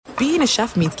being a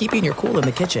chef means keeping your cool in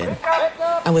the kitchen.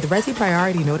 And with Resi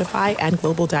Priority Notify and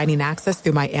Global Dining Access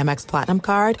through my Amex Platinum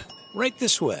card, Right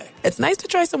this way. it's nice to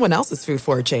try someone else's food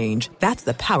for a change. That's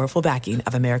the powerful backing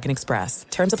of American Express.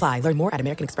 Terms apply. Learn more at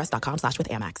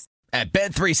americanexpress.com/withAmex. At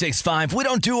Bet365, we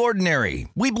don't do ordinary.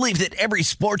 We believe that every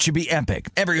sport should be epic.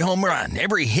 Every home run,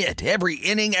 every hit, every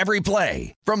inning, every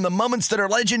play. From the moments that are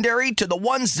legendary to the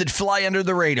ones that fly under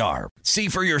the radar. See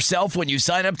for yourself when you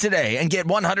sign up today and get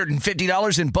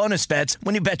 $150 in bonus bets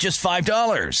when you bet just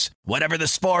 $5. Whatever the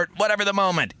sport, whatever the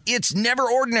moment, it's never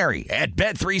ordinary at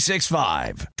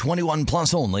Bet365. 21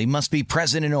 plus only. Must be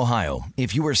present in Ohio.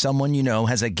 If you or someone you know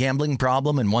has a gambling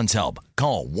problem and wants help,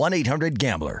 call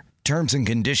 1-800-GAMBLER. Terms and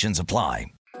conditions apply.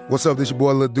 What's up, this your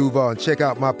boy Lil Duval, and check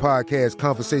out my podcast,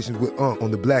 Conversations with Unc,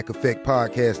 on the Black Effect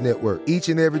Podcast Network. Each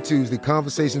and every Tuesday,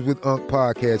 Conversations with Unc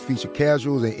podcast feature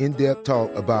casual and in-depth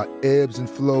talk about ebbs and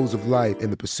flows of life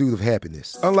and the pursuit of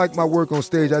happiness. Unlike my work on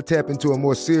stage, I tap into a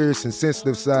more serious and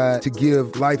sensitive side to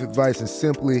give life advice and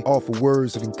simply offer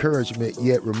words of encouragement,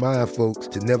 yet remind folks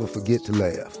to never forget to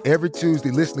laugh. Every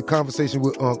Tuesday, listen to Conversation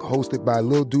with Unc, hosted by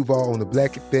Lil Duval on the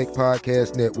Black Effect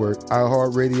Podcast Network,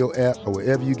 iHeartRadio app, or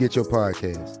wherever you get your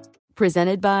podcasts.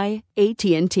 Presented by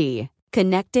AT&T.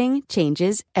 Connecting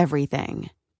changes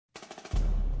everything.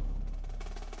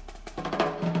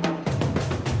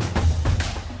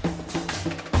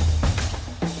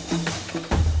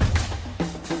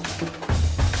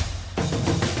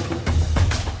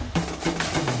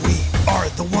 We are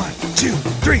the 1, 2,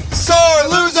 3 Sore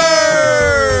losers!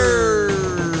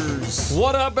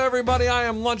 What up, everybody? I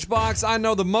am Lunchbox. I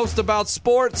know the most about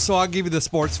sports, so I'll give you the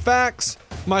sports facts,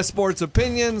 my sports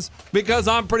opinions, because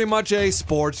I'm pretty much a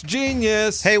sports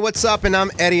genius. Hey, what's up? And I'm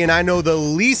Eddie, and I know the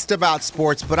least about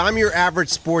sports, but I'm your average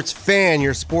sports fan,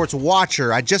 your sports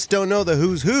watcher. I just don't know the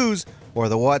who's or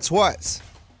the what's.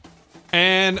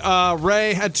 And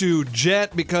Ray had to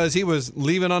jet because he was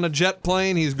leaving on a jet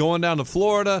plane. He's going down to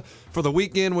Florida for the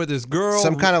weekend with his girl.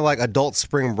 Some kind of like adult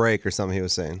spring break or something he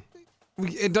was saying.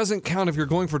 It doesn't count if you're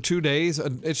going for 2 days.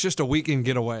 It's just a weekend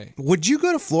getaway. Would you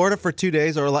go to Florida for 2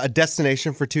 days or a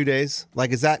destination for 2 days?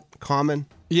 Like, is that common?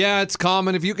 Yeah, it's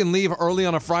common. If you can leave early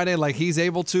on a Friday like he's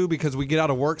able to because we get out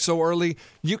of work so early,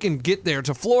 you can get there.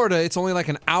 To Florida, it's only like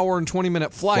an hour and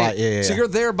 20-minute flight. Yeah. So you're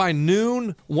there by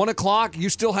noon, 1 o'clock. You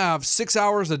still have 6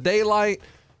 hours of daylight.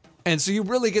 And so you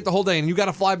really get the whole day, and you got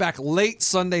to fly back late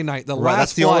Sunday night. Right,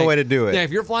 that's the only way to do it. Yeah, if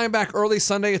you're flying back early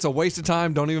Sunday, it's a waste of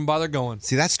time. Don't even bother going.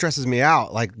 See, that stresses me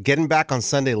out. Like getting back on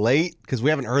Sunday late because we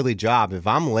have an early job. If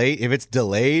I'm late, if it's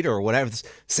delayed or whatever,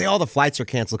 say all the flights are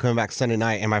canceled coming back Sunday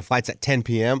night and my flight's at 10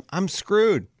 p.m., I'm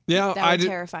screwed. Yeah, That would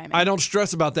terrify me. I don't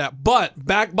stress about that. But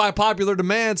back by popular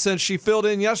demand, since she filled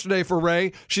in yesterday for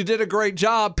Ray, she did a great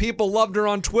job. People loved her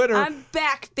on Twitter. I'm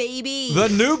back, baby. The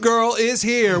new girl is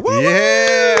here. Woo-hoo!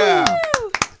 Yeah.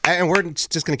 And we're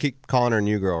just going to keep calling her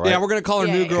New Girl, right? Yeah, we're going to call her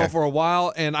New Girl Okay. for a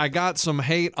while. And I got some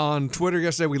hate on Twitter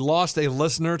yesterday. We lost a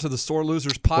listener to the Sore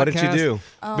Losers podcast. What did you do?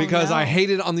 Because I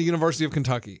hated on the University of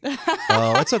Kentucky.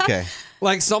 Oh, it's okay.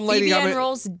 Like some lady BBN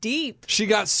rolls deep. She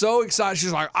got so excited.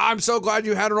 She's like, I'm so glad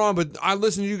you had her on, but I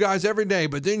listen to you guys every day.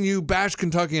 But then you bash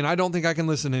Kentucky, and I don't think I can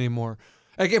listen anymore.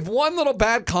 Like, if one little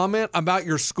bad comment about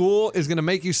your school is going to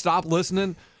make you stop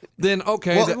listening, then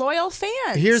okay. Well, Loyal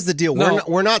fans. Here's the deal. No.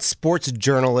 We're not sports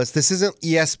journalists. This isn't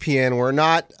ESPN. We're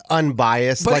not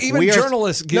unbiased. But like even we are,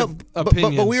 journalists give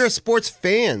opinions. But we are sports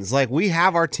fans. Like, we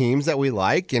have our teams that we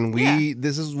like, and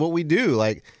this is what we do.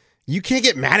 Like, you can't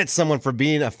get mad at someone for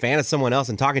being a fan of someone else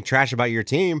and talking trash about your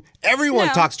team. Everyone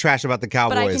No. talks trash about the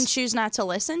Cowboys. But I can choose not to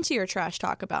listen to your trash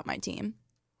talk about my team.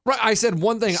 Right, I said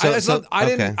one thing. So- It's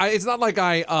not like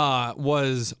I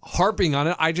was harping on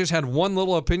it. I just had one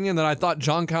little opinion that I thought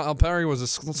John Calipari was a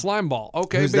slime ball.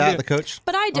 Okay, Who's big that, deal. the coach?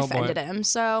 But I Oh, boy. defended him,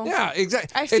 so Yeah,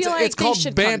 exactly. I feel like it's they called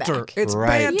should come banter. back. It's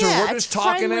Right. banter. Yeah, We're it's just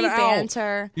talking friendly it out.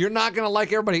 banter. You're not gonna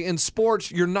like everybody in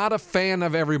sports. You're not a fan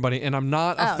of everybody, and I'm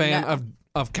not a Oh, fan no.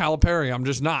 of Calipari. I'm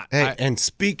just not. Hey, and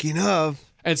speaking of,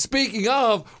 And speaking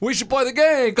of, we should play the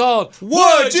game called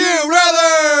Would You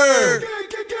Rather?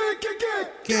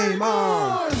 Game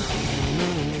on.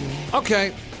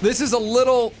 Okay, this is a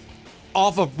little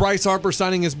off of Bryce Harper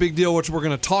signing his big deal, which we're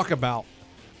going to talk about.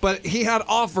 But he had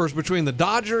offers between the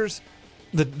Dodgers,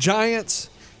 the Giants,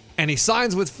 and he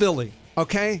signs with Philly,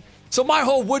 okay? So my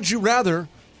whole would you rather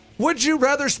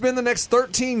spend the next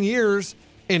 13 years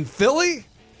in Philly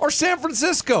or San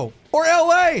Francisco or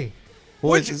L.A.?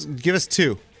 Well, give us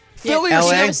two. Philly yeah, or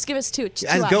LA? San Give us two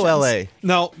I'd go options. LA.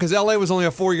 No, because L.A. was only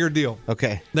a 4-year deal.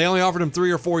 Okay. They only offered him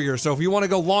 3 or 4 years. So if you want to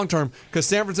go long term, because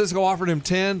San Francisco offered him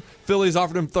 10, Philly's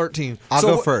offered him 13. I'll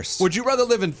go first. Would you rather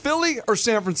live in Philly or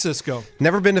San Francisco?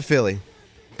 Never been to Philly.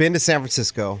 Been to San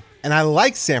Francisco. and I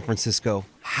like San Francisco.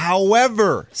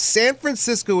 However, San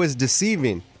Francisco is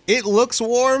deceiving. It looks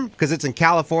warm because it's in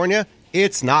California.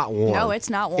 It's not warm. No, it's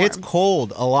not warm. It's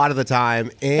cold a lot of the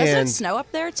time. And Doesn't it snow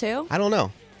up there too? I don't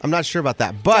know. I'm not sure about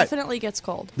that. But Definitely gets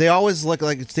cold. they always look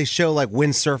like they show like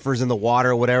windsurfers in the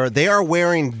water or whatever. They are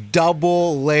wearing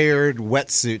double layered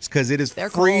wetsuits because it is They're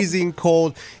cold. freezing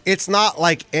cold. It's not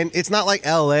like LA. It's not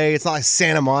like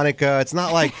Santa Monica. It's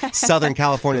not like Southern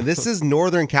California. This is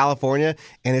Northern California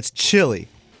and it's chilly.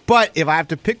 But if I have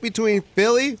to pick between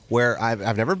Philly, where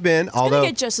I've never been, It's although gonna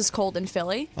get just as cold in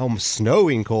Philly.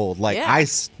 snowing cold, like Yeah.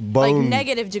 ice bone, Like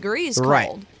negative degrees cold.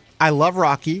 right? I love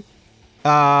Rocky.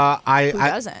 I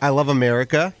doesn't? I love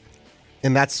America,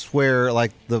 and that's where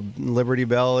like the Liberty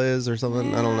Bell is or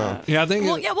something. I don't know. Yeah, I think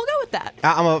Well, yeah, we'll go with that.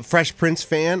 I'm a Fresh Prince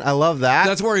fan. I love that.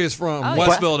 that's where he is from. Oh,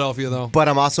 West yeah. Philadelphia, though. but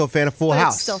I'm also a fan of Full But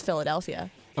House. it's still Philadelphia.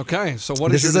 Okay, so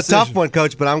what This is is your a tough decision? one,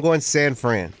 Coach, but I'm going San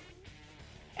Fran.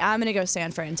 I'm gonna go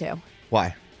San Fran too.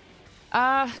 Why?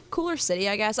 Cooler city,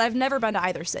 I guess. I've never been to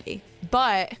either city,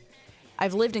 but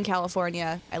I've lived in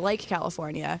California. I like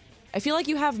California. I feel like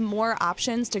you have more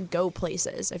options to go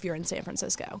places if you're in San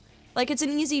Francisco. Like it's an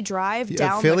easy drive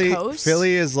down Philly, the coast.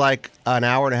 Philly is like an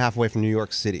hour and a half away from New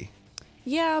York City,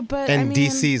 Yeah, but and I mean,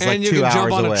 DC is like and you 2 can hours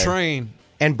jump on away. a train.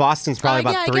 And Boston's probably yeah,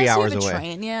 about I 3 guess hours you have a away.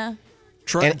 train, yeah.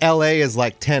 And LA is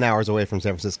like 10 hours away from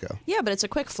San Francisco. Yeah, but it's a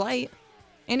quick flight.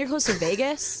 And you're close to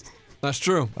Vegas. That's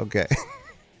true. Okay.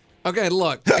 Okay,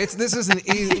 look, this is an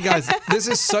easy guys. This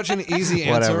is such an easy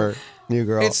answer. Whatever. New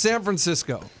girl. It's San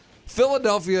Francisco.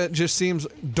 Philadelphia just seems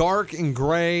dark and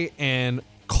gray and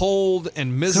cold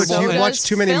and miserable. Coach, you've does watched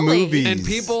too many Philly. movies. And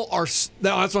people are.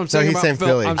 No, that's what I'm So saying he's about saying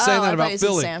Philly. I'm saying Oh, that I about thought you said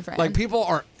Philly. San Fran. Like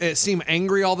people seem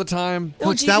angry all the time. Well,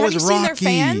 Coach, that have was you seen their Rocky.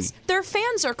 fans? Their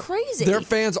fans are crazy. Their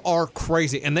fans are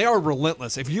crazy and they are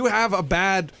relentless. If you have a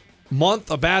bad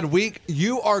month, a bad week,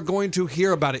 you are going to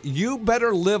hear about it. You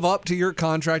better live up to your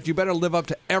contract. You better live up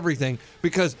to everything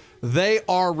because they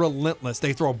are relentless.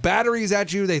 They throw batteries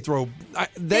at you. They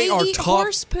are eat tough.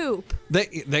 horse poop. They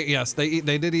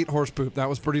did eat horse poop. That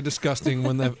was pretty disgusting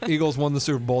when the Eagles won the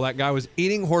Super Bowl. That guy was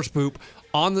eating horse poop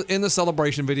in the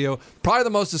celebration video. Probably the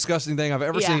most disgusting thing I've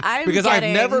ever Yeah, seen I'm because I've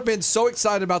getting- never been so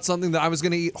excited about something that I was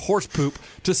going to eat horse poop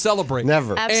to celebrate.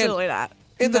 Never. Absolutely not.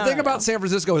 And the No, thing no, about no. San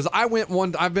Francisco is I've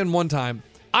been one time.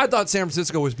 I thought San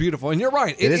Francisco was beautiful. And you're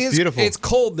right. It is beautiful. It's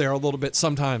cold there a little bit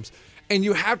sometimes. And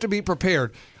you have to be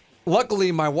prepared.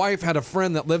 Luckily, my wife had a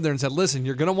friend that lived there and said, listen,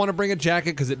 you're going to want to bring a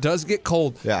jacket because it does get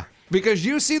cold. Yeah. Because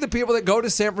you see the people that go to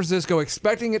San Francisco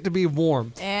expecting it to be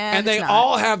warm. And they it's not.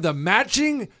 all have the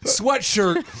matching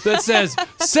sweatshirt that says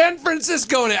San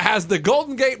Francisco and it has the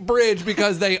Golden Gate Bridge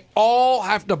because they all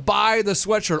have to buy the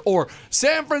sweatshirt. Or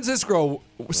San Francisco,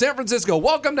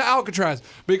 welcome to Alcatraz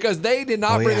because they did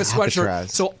not Oh, bring yeah, a sweatshirt.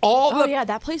 Alcatraz. So all Oh the yeah,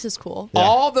 that place is cool.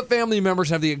 all the family members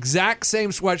have the exact same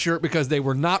sweatshirt because they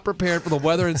were not prepared for the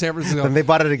weather in San Francisco. And they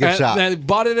bought it at a gift shop. They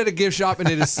bought it at a gift shop, and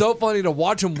it is so funny to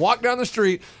watch them walk down the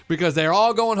street because they're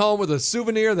all going home with a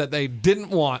souvenir that they didn't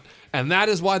want. And that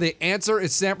is why the answer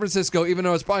is San Francisco, even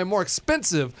though it's probably more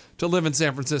expensive to live in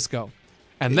San Francisco.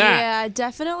 And that, Yeah,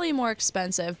 definitely more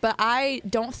expensive. But I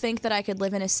don't think that I could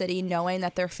live in a city knowing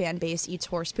that their fan base eats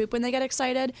horse poop when they get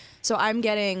excited. So I'm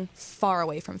getting far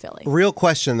away from Philly. Real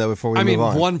question, though, before we I move mean,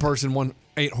 on. one person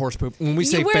ate horse poop. When we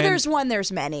say Where fan, there's one,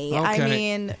 there's many. I Okay.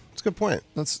 mean, That's a good point.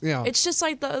 that's it's just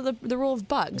like the rule of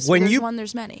bugs. When There's you- one,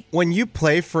 there's many. When you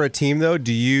play for a team, though,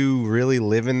 do you really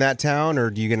live in that town, or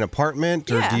do you get an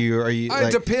apartment, or Yeah. are you?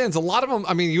 It depends. A lot of them.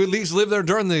 I mean, you at least live there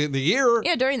during the year.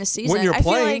 Yeah, during the season. you're I feel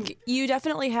playing- like you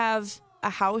definitely have a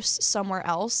house somewhere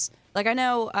else. Like I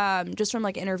know just from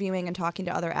like interviewing and talking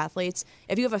to other athletes,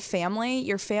 if you have a family,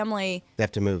 your family, They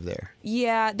have to move there.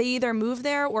 yeah, they either move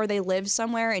there or they live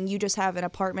somewhere and you just have an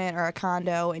apartment or a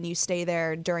condo and you stay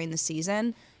there during the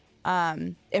season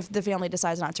if the family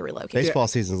decides not to relocate. Baseball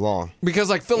season's long. Because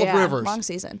like Phillip Yeah, Rivers, long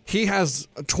season. he has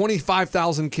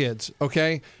 25,000 kids.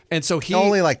 Okay, and so he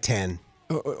Only like 10.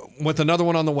 with another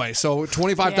one on the way. So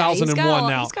 25,000 Yeah, he's and got a one lot-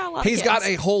 now. he's got a lot of He's got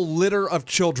kids. a whole litter of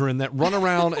children that run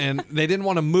around, and they didn't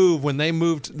want to move when they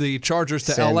moved the Chargers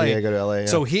to San LA. Diego to LA, yeah.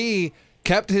 So he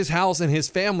kept his house and his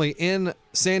family in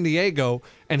San Diego,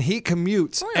 and he commutes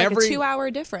It's only like every a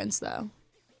 2-hour difference though.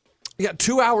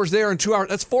 2 hours there and 2 hours.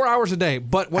 That's 4 hours a day.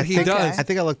 But what he does, I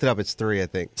think I looked it up. It's 3, I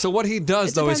think. so what he does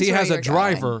It though is he depends has where a you're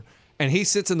driver. And he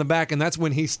sits in the back, and that's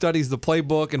when he studies the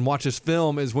playbook and watches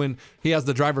film. Is when he has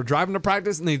the driver driving to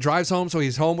practice, and he drives home, so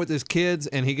he's home with his kids,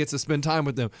 and he gets to spend time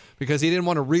with them because he didn't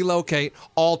want to relocate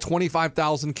all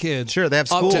 25,000 kids. Sure, they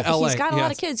have up school. to LA. He's got a lot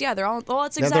Yes. of kids. Yeah, they're all. Well,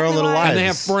 that's They have exactly their own little why. lives. and they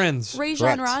have friends. Rajon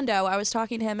Correct. Rondo, I was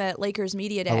talking to him at Lakers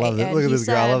Media Day. I love it. and Look at he this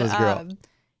girl. I love said, this girl.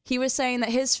 he was saying that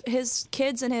his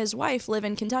kids and his wife live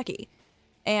in Kentucky.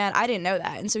 And I didn't know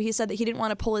that. And so he said that he didn't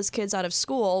want to pull his kids out of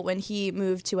school when he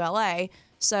moved to LA.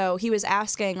 So he was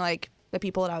asking, like, the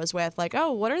people that I was with, like,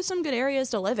 oh, what are some good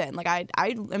areas to live in? Like, I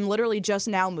am literally just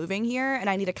now moving here, and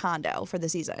I need a condo for the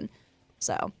season.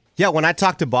 So. Yeah, when I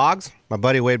talked to Boggs, my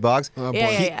buddy Wade Boggs,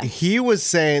 he was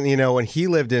saying, when he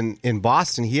lived in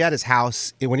Boston, he had his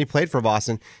house, when he played for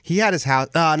Boston, he had his house,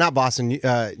 not Boston,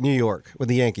 New York with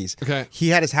the Yankees. Okay. He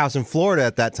had his house in Florida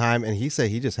at that time, and he said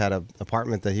he just had an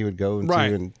apartment that he would go into,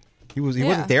 and he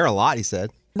wasn't there a lot, he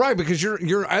said. Right, because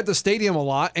you're at the stadium a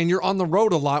lot, and you're on the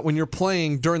road a lot when you're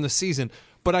playing during the season.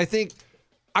 But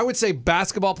I would say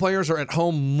basketball players are at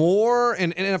home more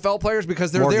than NFL players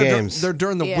because they're more there. Games. They're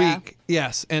during the week.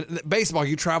 Yes, and baseball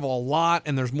you travel a lot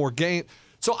and there's more game.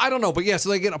 So I don't know, but so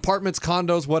they get apartments,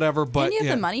 condos, whatever. But and you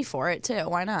have the money for it too.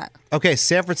 Why not? Okay,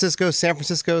 San Francisco.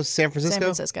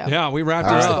 Yeah, we wrapped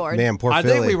it up. Man, poor I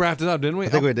Philly. think we wrapped it up, didn't we? I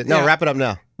think we did. No, wrap it up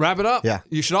now. Wrap it up? Yeah.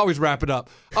 You should always wrap it up.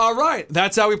 All right,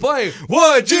 that's how we play.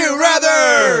 Would you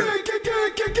rather?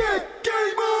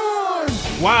 Game on!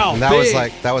 Wow, And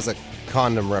that was a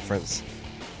condom reference.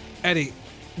 Eddie,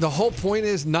 the whole point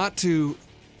is not to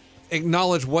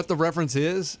acknowledge what the reference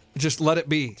is. Just let it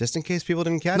be. Just in case people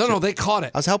didn't catch it. No, they caught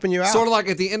it. I was helping you out. Sort of like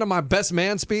at the end of my best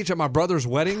man speech at my brother's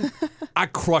wedding. I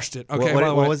crushed it. Okay,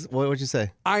 what would you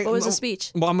say? What was the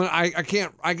speech? Well, I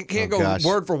can't go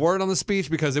word for word on the speech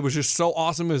because it was just so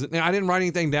awesome. I didn't write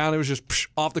anything down. It was just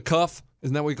off the cuff.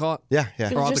 Isn't that what you call it? Yeah.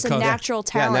 It was just a natural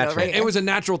talent over here. It was a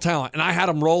natural talent, and I had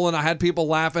them rolling. I had people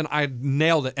laughing. I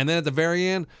nailed it. And then at the very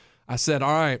end, I said,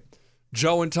 all right,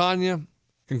 Joe and Tanya,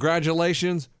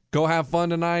 congratulations. Go have fun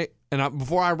tonight. And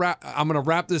before I wrap, I'm going to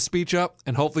wrap this speech up,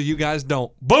 and hopefully you guys don't.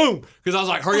 Boom! Because I was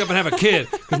like, hurry up and have a kid.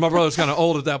 Because my brother was kind of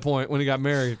old at that point when he got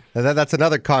married. And that's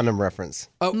another condom reference.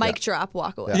 Mic drop,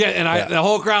 walk away. Yeah, and the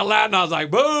whole crowd laughed, and I was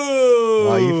like, boo!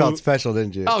 Oh, you felt special,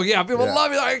 didn't you? Oh, yeah. People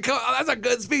love you. Like, that's a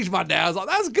good speech, my dad. I was like,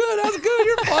 that's good.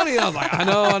 You're funny. And I was like, I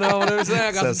know. What I saying.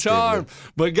 I got some charm.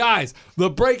 But, guys, the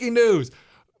breaking news.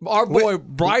 Our boy,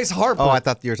 Bryce Harper. Oh, I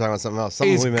thought you were talking about something else.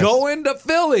 He's going to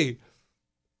Philly.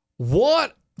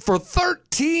 What? For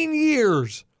 13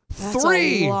 years. That's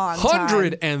a long time.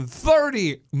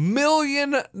 $330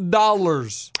 million.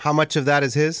 How much of that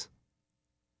is his?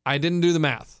 I didn't do the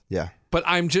math. Yeah. But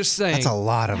I'm just saying. That's a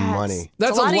lot of money.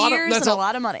 That's a lot of years and a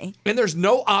lot of money. And there's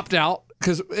no opt-out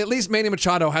because at least Manny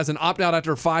Machado has an opt-out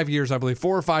after 5 years, I believe,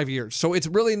 4 or 5 years. So it's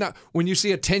really not, when you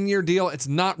see a 10-year deal, it's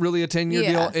not really a 10-year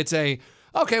deal. It's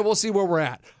okay, we'll see where we're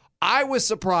at. I was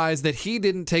surprised that he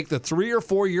didn't take the 3 or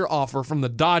 4 year offer from the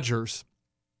Dodgers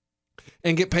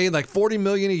and get paid like $40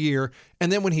 million a year.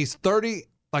 And then when he's 30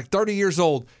 years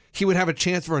old, he would have a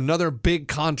chance for another big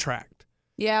contract.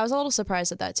 Yeah, I was a little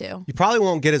surprised at that too. You probably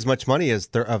won't get as much money as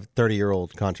a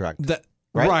 30-year-old contract.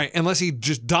 Right, unless he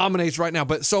just dominates right now.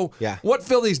 But what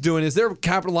Philly's doing is they're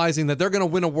capitalizing that they're going to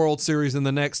win a World Series in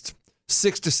the next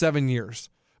 6 to 7 years.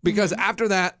 Because after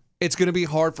that, it's going to be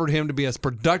hard for him to be as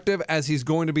productive as he's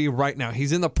going to be right now.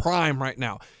 He's in the prime right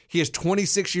now. He is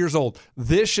 26 years old.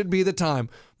 This should be the time.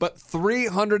 But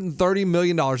 $330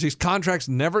 million, these contracts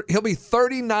he'll be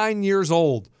 39 years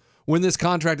old when this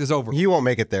contract is over. You won't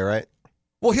make it there, right?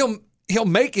 Well, he'll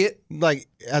make it. Like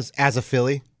as a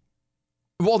Philly?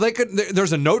 Well,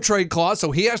 there's a no trade clause,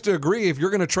 so he has to agree. If you're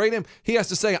going to trade him, he has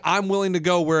to say, I'm willing to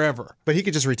go wherever. But he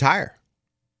could just retire.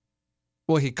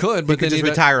 Well, he could, but he could just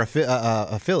retire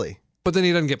a Philly. But then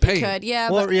he doesn't get paid. He could, yeah.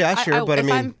 Well, yeah, sure, but I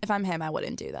mean, if I'm him, I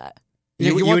wouldn't do that.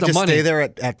 You would just stay there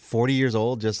at 40 years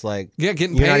old, just like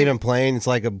getting you're paid. Not even playing. It's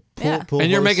like a pool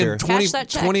and you're making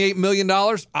 $28 million.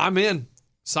 I'm in.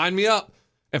 Sign me up.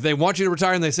 If they want you to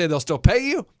retire and they say they'll still pay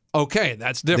you, okay,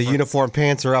 that's different. The uniform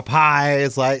pants are up high.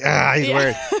 It's like he's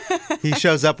wearing. He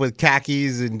shows up with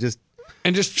khakis and just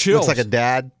chills. Looks like a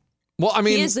dad. Well, I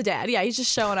mean, he is the dad. Yeah, he's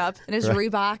just showing up in his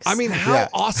Reeboks. I mean, how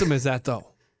awesome is that, though?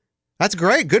 That's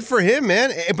great. Good for him,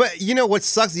 man. But you know what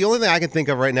sucks? The only thing I can think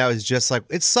of right now is just like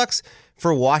it sucks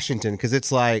for Washington because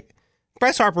it's like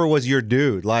Bryce Harper was your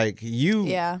dude. Like you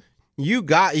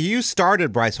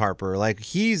started Bryce Harper.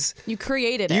 Like you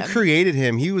created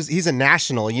him. He's a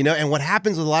national, and what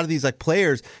happens with a lot of these like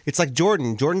players, it's like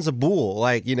Jordan's a bull.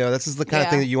 Like, this is the kind of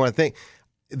thing that you want to think.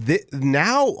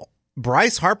 Now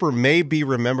Bryce Harper may be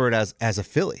remembered as a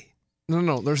Philly.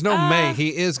 No, there's no may.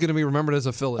 He is going to be remembered as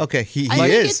a Philly. Okay, he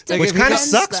is, which kind of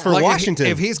sucks for Washington.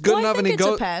 If he's good enough and he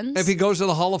depends. if he goes to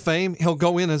the Hall of Fame, he'll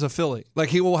go in as a Philly. Like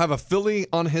he will have a Philly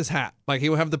on his hat. Like he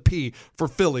will have the P for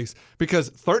Phillies because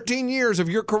 13 years of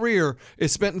your career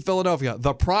is spent in Philadelphia.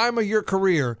 The prime of your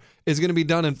career is going to be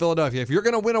done in Philadelphia. If you're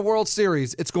going to win a World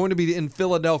Series, it's going to be in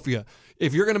Philadelphia.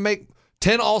 If you're going to make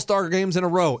 10 All-Star games in a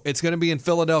row. It's going to be in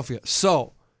Philadelphia.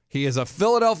 So he is a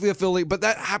Philadelphia Philly, but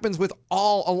that happens with a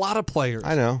lot of players.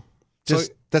 I know. So-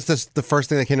 That's just the first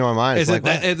thing that came to my mind. Is It's it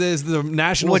that it is the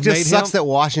Nationals well, it just made sucks him? that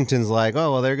Washington's like,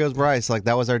 oh, well, there goes Bryce. Like,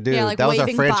 that was our dude. Yeah, like that was our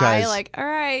waving franchise. by, like, all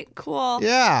right, cool.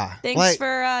 yeah.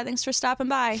 Thanks for stopping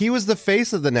by. He was the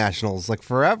face of the Nationals, like,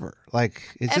 forever. Like,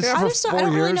 it's And just... for I 4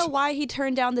 don't really years. know why he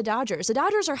turned down the Dodgers. The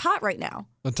Dodgers are hot right now.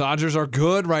 The Dodgers are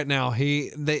good right now.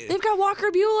 They've got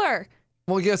Walker Buehler.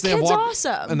 Well, yes, they Kid's have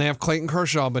awesome. and they have Clayton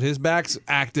Kershaw, but his back's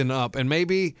acting up, and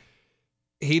maybe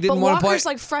he But didn't want to play. Walker's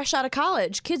like fresh out of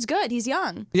college. Kid's good. He's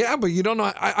young. Yeah, but you don't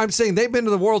know. I'm saying they've been to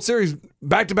the World Series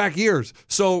back-to-back years.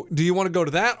 So do you want to go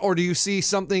to that, or do you see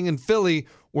something in Philly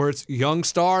where it's young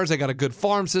stars, they got a good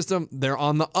farm system, they're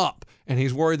on the up, and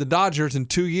he's worried the Dodgers in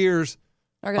 2 years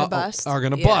Are gonna bust. Are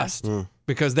going to Yeah. bust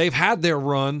because they've had their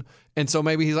run, and so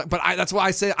maybe he's like. But that's why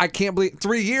I say I can't believe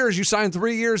 3 years. You signed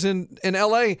 3 years in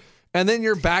L.A. and then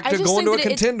you're back I to just going think to a that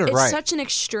contender. It's Right. such an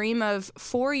extreme of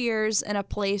 4 years in a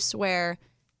place where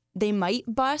they might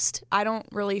bust. I don't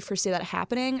really foresee that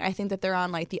happening. I think that they're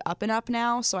on like the up and up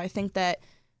now. So I think that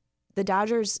the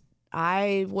Dodgers,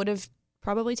 I would have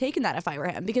probably taken that if I were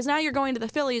him, because now you're going to the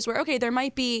Phillies where, okay, there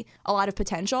might be a lot of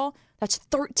potential. That's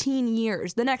 13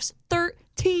 years. The next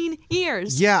 13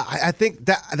 years. Yeah, I think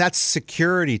that's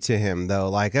security to him, though.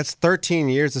 Like, that's 13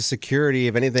 years of security.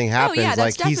 If anything happens, yeah,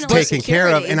 that's like, he's definitely taken care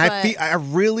of. security, And but- I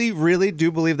really, really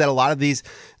do believe that a lot of these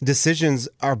decisions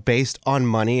are based on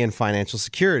money and financial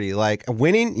security. Like,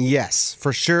 winning, yes,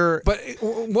 for sure. But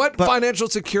what financial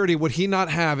security would he not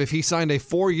have if he signed a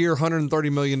 4-year,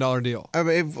 $130 million deal? I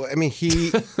mean, he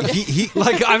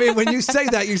Like, I mean, when you say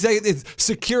that, you say it's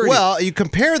security. well, you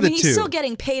compare I the mean, he's two. still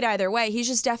getting paid either way. He's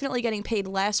just definitely getting paid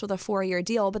less with a 4-year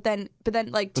deal. But then,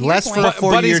 like to Less your for point, a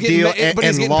 4-year he's getting deal ma- but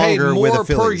he's and getting paid longer with the more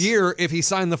per Phillies. year if he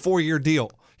signed the 4-year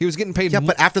deal. He was getting paid. Yeah,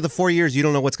 but after the 4 years, you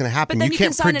don't know what's going to happen. but then You you can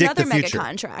can't sign predict another the mega future.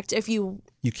 contract if you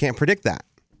You can't predict that.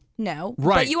 know.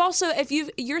 Right. But you also, if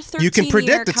you're 13 You can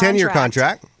predict a 10-year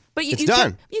contract. But It's you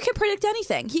done. can predict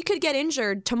anything. He could get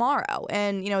injured tomorrow,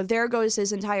 and there goes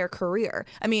his entire career.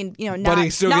 I mean, But he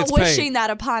still not gets paid. wishing that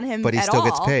upon him But he at still all.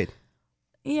 gets paid.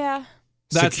 Yeah.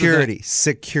 That's the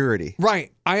Security.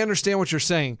 Right. I understand what you're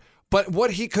saying. But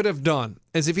what he could have done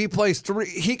is if he plays 3,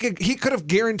 he could have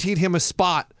guaranteed him a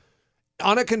spot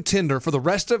on a contender for the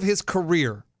rest of his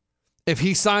career if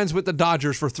he signs with the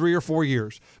Dodgers for 3 or 4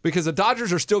 years, because the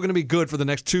Dodgers are still going to be good for the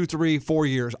next 2, 3, 4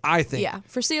 years, I think. Yeah.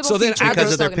 Foreseeable So then future. after- they're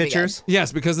Because of their still gonna be good. pitchers?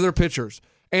 Yes, because of their pitchers.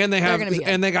 And they have gonna be good.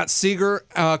 and they got Seager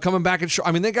coming back at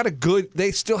I mean,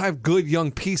 they still have good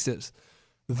young pieces.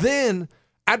 Then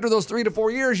after those 3 to 4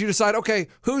 years, you decide, okay,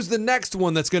 who's the next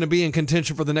one that's going to be in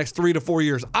contention for the next 3 to 4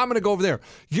 years? I'm going to go over there.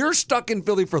 You're stuck in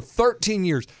Philly for 13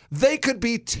 years. They could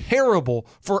be terrible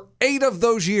for 8 of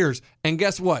those years. And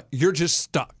guess what? You're just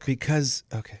stuck. Because,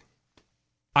 okay.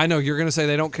 I know you're going to say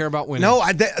they don't care about winning. No,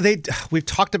 we've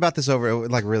talked about this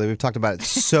we've talked about it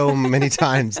so many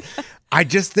times. I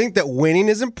just think that winning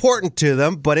is important to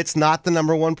them, but it's not the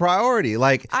number one priority.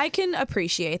 Like, I can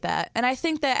appreciate that. And I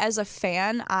think that as a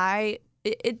fan,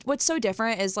 what's so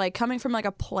different is like coming from like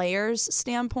a player's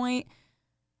standpoint,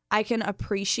 I can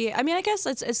appreciate, I mean, I guess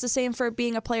it's the same for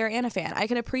being a player and a fan. I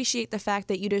can appreciate the fact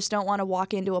that you just don't want to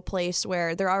walk into a place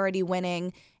where they're already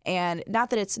winning, and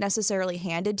not that it's necessarily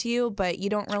handed to you, but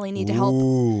you don't really need to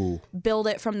help build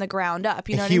it from the ground up.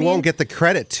 You know what I he mean? won't get the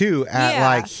credit too at Yeah.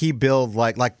 like he built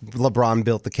like LeBron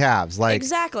built the Cavs. Like,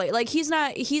 Exactly. Like he's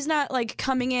not like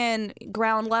coming in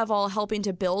ground level helping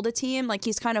to build a team. Like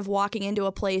he's kind of walking into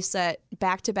a place that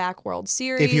back-to-back World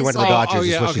Series. if he went to the like- Dodgers,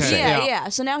 yeah, is what she's okay. saying. Yeah, yeah.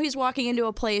 So now he's walking into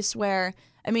a place where,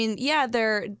 I mean, yeah,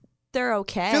 they're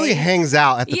okay. Philly hangs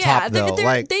out at the top though.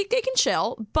 They can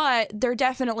chill, but they're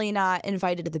definitely not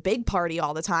invited to the big party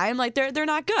all the time. Like they're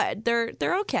not good.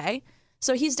 They're okay.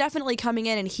 So he's definitely coming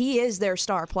in, and he is their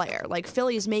star player. Like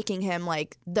Philly's making him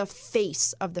like the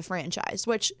face of the franchise,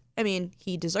 which I mean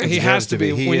he deserves. He it. has to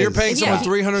be. He When you're is. paying someone Yeah,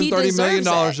 $330 he million,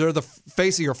 deserves it. they're the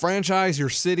face of your franchise, your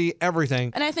city,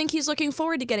 everything. And I think he's looking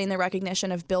forward to getting the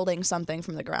recognition of building something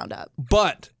from the ground up.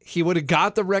 But he would have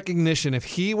got the recognition if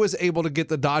he was able to get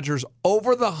the Dodgers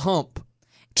over the hump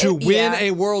to win Yeah.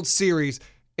 a World Series.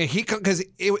 And because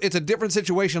it's a different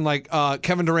situation, like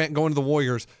Kevin Durant going to the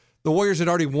Warriors. The Warriors had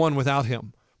already won without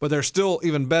him, but they're still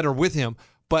even better with him.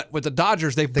 But with the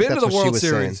Dodgers, they've been to that's the what she World was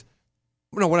Series.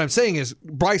 saying. No, what I'm saying is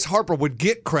Bryce Harper would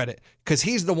get credit because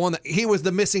he's the one he was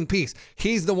the missing piece.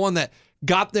 He's the one that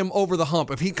got them over the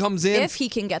hump. If he comes in If he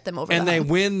can get them over and the they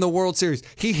hump. win the World Series,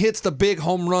 he hits the big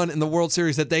home run in the World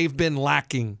Series that they've been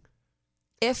lacking.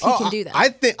 If he can do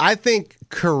that. I think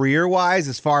career wise,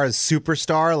 as far as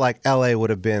superstar, like LA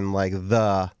would have been like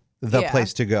the Yeah.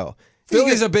 place to go.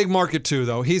 Philly's a big market too,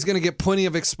 though. He's going to get plenty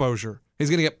of exposure. He's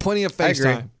going to get plenty of I agree.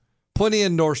 FaceTime, plenty of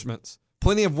endorsements,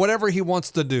 plenty of whatever he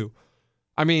wants to do.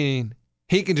 I mean,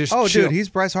 he can just chill. Dude, he's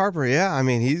Bryce Harper. Yeah, I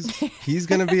mean, he's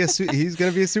gonna be a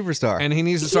superstar, and he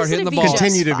needs to start He's hitting the gonna be ball.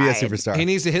 continue to be a fine. superstar. He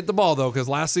needs to hit the ball though, because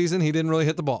last season he didn't really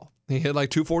hit the ball. He hit like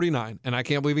 249, and I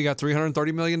can't believe he got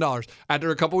 $330 million.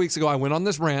 After a couple weeks ago, I went on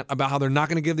this rant about how they're not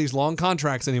going to give these long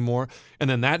contracts anymore. And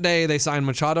then that day they signed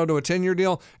Machado to a 10-year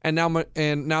deal, and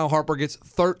now Harper gets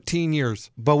 13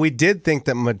 years. But we did think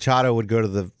that Machado would go to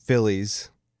the Phillies,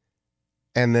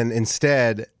 and then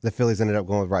instead the Phillies ended up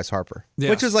going with Bryce Harper, Yes.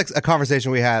 which was like a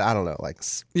conversation we had. I don't know, like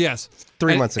Yes,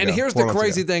 3 And- months ago. And here's 4 the months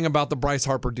crazy ago. thing about the Bryce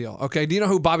Harper deal. Okay, do you know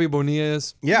who Bobby Bonilla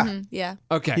is? Yeah, Yeah.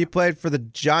 Okay, he played for the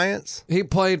Giants, he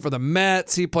played for the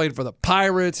Mets. He played for the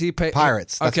Pirates.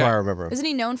 Pirates. That's okay. why I remember him. Isn't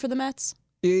he known for the Mets?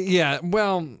 Yeah,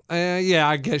 well, yeah,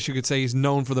 I guess you could say he's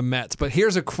known for the Mets. But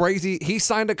here's a crazy: he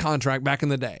signed a contract back in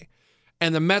the day,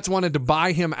 and the Mets wanted to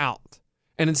buy him out.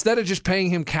 And instead of just paying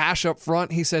him cash up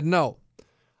front, he said, "No,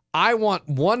 I want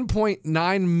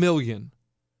 $1.9 million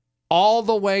all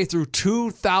the way through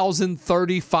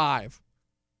 2035."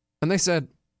 And they said,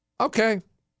 "Okay."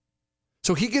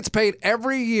 So he gets paid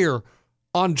every year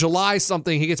on July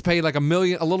something. He gets paid like a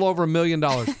little over $1 million.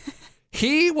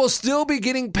 He will still be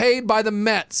getting paid by the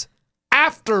Mets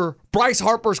after Bryce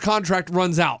Harper's contract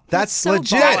runs out. That's so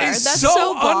legit. baller. That is That's so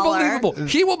so baller. unbelievable.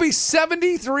 He will be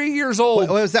 73 years old.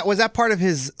 Was that part of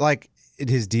his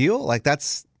his deal? Like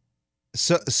that's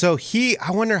so he.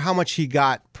 I wonder how much he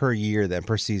got per year then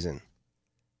per season.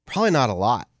 Probably not a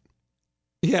lot.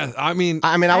 Yeah, I mean,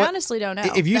 I would- honestly don't know.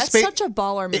 If you That's spa- such a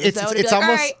baller move, it's- though. To it's be like,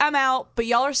 almost- all right, I'm out, but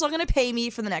y'all are still going to pay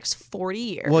me for the next 40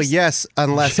 years. Well, yes,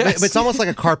 unless Yes. but it's almost like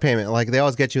a car payment. Like they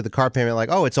always get you with the car payment. Like,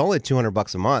 oh, it's only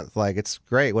 $200 a month. Like it's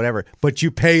great, whatever. But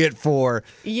you pay it for.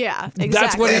 Yeah, exactly.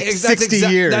 that's what he, 60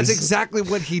 years. That's exactly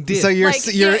what he did. So you're Like,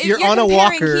 you're if you're on a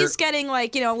comparing, walker. He's getting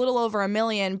like, a little over $1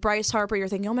 million. Bryce Harper, you're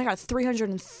thinking, oh my God,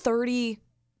 $330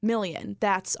 million.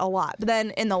 That's a lot. But then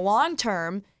in the long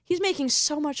term, he's making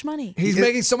so much money. He's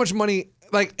making so much money,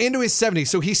 like into his 70s.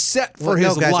 So he's set for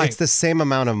his no, guys, life. it's the same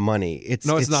amount of money. It's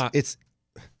not.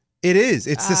 It is.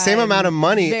 It's the same I'm amount of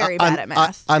money. very bad at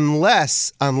math.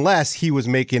 Unless he was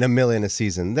making $1 million a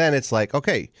season, then it's like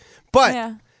okay, but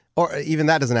Yeah. or even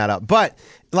that doesn't add up. But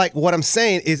like what I'm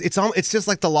saying is, it's just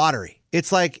like the lottery.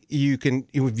 It's like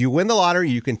if you win the lottery,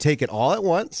 you can take it all at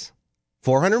once,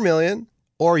 $400 million,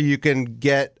 or you can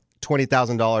get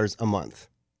 $20,000 a month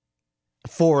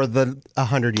for the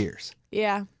 100 years.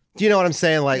 Yeah. Do you know what I'm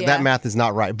saying? Like Yeah. that math is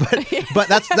not right, but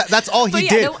that's all he But yeah,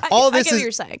 did. no, I all get this what is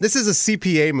you're saying. this is a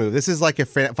CPA move. This is like a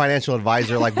financial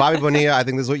advisor, like Bobby Bonilla. I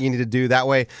think this is what you need to do. That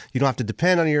way, you don't have to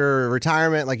depend on your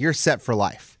retirement. Like you're set for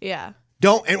life. Yeah.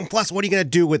 And plus, what are you going to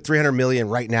do with $300 million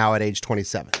right now at age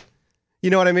 27? You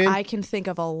know what I mean? I can think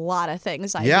of a lot of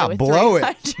things I Yeah, do with blow it.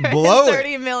 Blow it.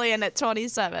 $330 million at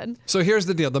 27. So here's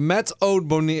the deal: the Mets owed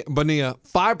Bonilla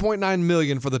 $5.9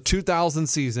 million for the 2000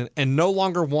 season and no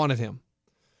longer wanted him.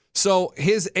 So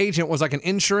his agent was like an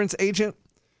insurance agent.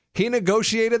 He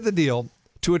negotiated the deal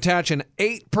to attach an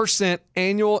 8%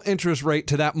 annual interest rate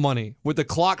to that money, with the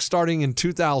clock starting in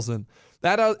 2000.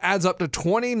 That adds up to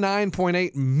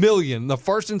 $29.8 million. The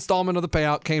first installment of the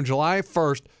payout came July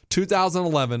 1st,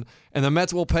 2011, and the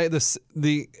Mets will pay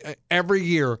the every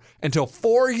year until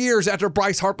 4 years after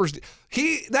Bryce Harper's.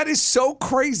 That is so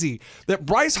crazy that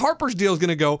Bryce Harper's deal is going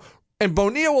to go, and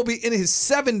Bonilla will be in his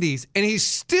 70s, and he's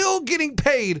still getting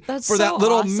paid That's for that so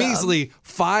little awesome. measly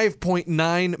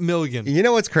 $5.9 million. you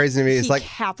know what's crazy to me is He like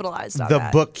capitalized on the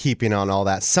that. bookkeeping on all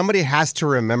that. Somebody has to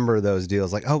remember those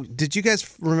deals. Like, oh, did you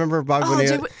guys remember Bobby Oh,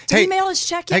 Bonilla? did we mail his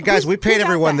check yet? Hey guys, Who- we who paid got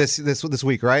everyone that? this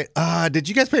week, right? Did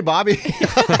you guys pay Bobby?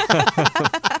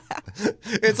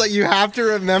 It's like you have to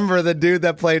remember the dude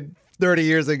that played 30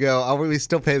 years ago. Oh, we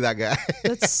still pay that guy.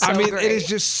 That's so I mean, great. it is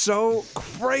just so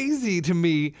crazy to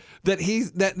me that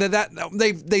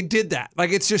they did that.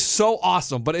 Like, it's just so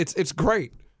awesome. But it's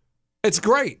great. It's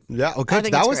great. Yeah, well, coach,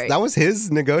 think it's great. that was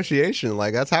his negotiation.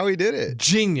 Like that's how he did it.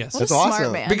 Genius. What a That's awesome.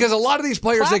 smart man. Because a lot of these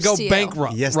players, they Props go to you.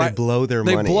 bankrupt. Yes, right? they blow their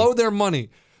They money. blow their money.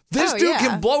 This Oh, dude yeah.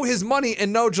 can blow his money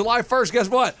and know July 1st, guess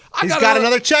what? He's got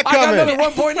another check I got coming.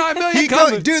 another $1.9 million He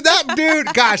coming. dude, that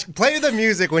dude. Gosh, play the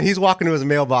music when he's walking to his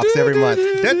mailbox every month.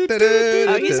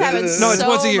 Oh, he's having No, it's so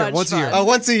once a year, much once a year. fun. Oh,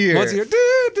 once a year. Once a year.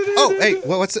 Oh, hey,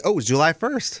 what's it? Oh, it's July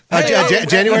 1st. Hey,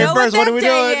 January You know 1st. What are that we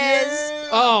day doing? is?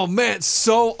 Oh, man, it's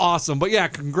so awesome. But yeah,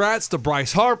 congrats to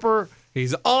Bryce Harper.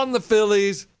 He's on the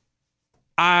Phillies.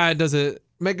 Does it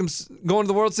make him go into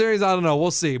the World Series? I don't know.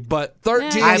 We'll see. But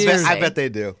 13 Yeah. years. I bet they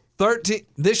do. 13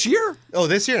 this year? Oh,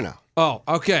 this year now. Oh,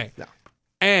 okay. No.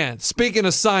 And speaking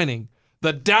of signing,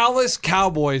 The Dallas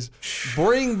Cowboys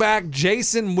bring back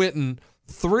Jason Witten,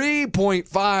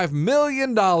 $3.5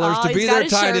 million to be he's got their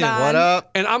his tight shirt end. on. What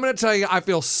up? And I'm going to tell you, I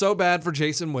feel so bad for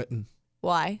Jason Witten.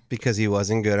 Why? Because he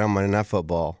wasn't good on Monday Night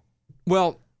Football.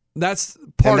 Well, that's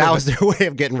part And that of was it. their way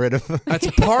of getting rid of him. That's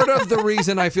part of the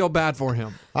reason I feel bad for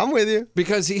him. I'm with you.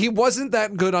 Because he wasn't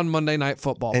that good on Monday Night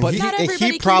Football. And But Not he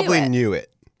everybody can probably do it. knew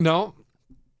it. no.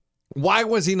 Why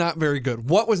was he not very good?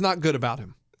 What was not good about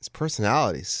him? His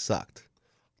personality sucked.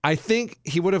 I think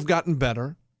he would have gotten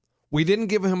better. We didn't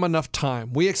give him enough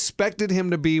time. We expected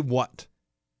him to be what?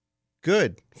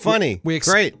 Good. Funny. We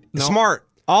great. No. Smart.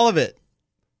 All of it.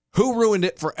 Who ruined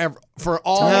it for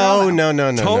all?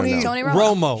 No. Tony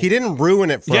Romo. He didn't ruin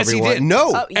it for Yes, he everyone. did.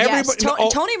 No. Oh, yes. Everybody- no,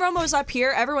 Tony Romo's up here.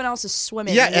 Everyone else is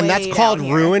swimming. Yeah, and that's way called down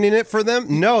here. ruining it for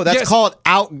them? No, that's Yes. called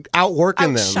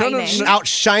outworking them. Outshining.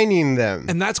 Outshining them.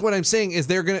 And that's what I'm saying is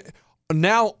they're going to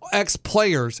now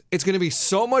ex-players, it's going to be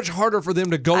so much harder for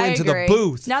them to go I into agree. the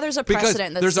booth. Now there's a because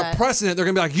precedent that's there's a set. precedent. They're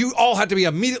going to be like, you all have to be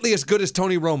immediately as good as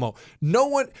Tony Romo.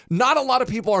 Not a lot of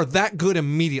people are that good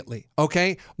immediately,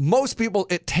 okay? Most people,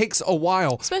 it takes a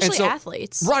while. Especially And so-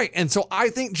 athletes. Right. And so I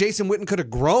think Jason Witten could have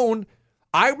grown.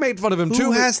 I made fun of him too.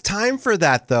 Who has time for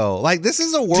that, though? Like, this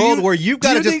is a world where you've got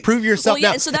do to you just think- prove yourself. Well,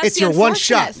 yeah, now, so that's it's the your one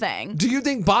unfortunate shot. thing. Do you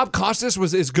think Bob Costas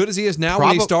was as good as he is now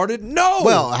when he started? No.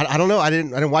 Well, I don't know. I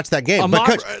didn't watch that game. But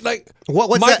Ahmad, Coach, like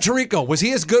what's Mike that? Tirico, was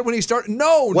he as good when he started?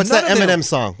 No. What's none that of them. Eminem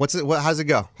song? What's it? How's it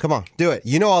go? Come on, do it.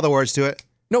 You know all the words to it.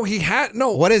 No, he had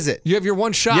no. What is it? You have your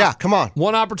one shot. Yeah, come on.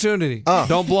 One opportunity.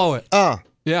 Don't blow it.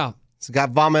 Yeah. It's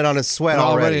got vomit on his sweat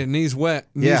already. Knees wet.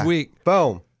 Knees weak.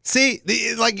 Boom. See,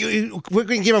 we're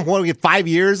going to give him 5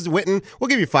 years, Witten. We'll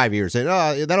give you 5 years. And,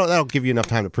 that'll give you enough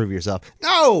time to prove yourself.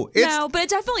 No, But it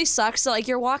definitely sucks. So, like,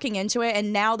 you're walking into it,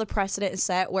 and now the precedent is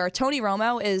set where Tony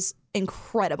Romo is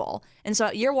incredible, and so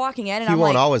you're walking in, and he I'm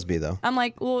won't like, always be though. I'm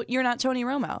like, well, you're not Tony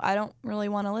Romo. I don't really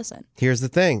want to listen. Here's the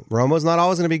thing: Romo's not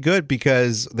always going to be good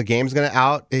because the game's going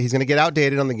to He's going to get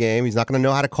outdated on the game. He's not going to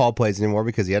know how to call plays anymore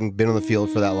because he hadn't been on the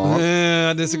field for that long.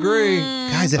 I disagray.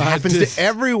 Guys, it happens to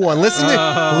everyone. Listen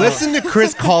to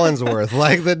Chris Collinsworth.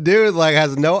 Like the dude,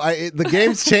 has the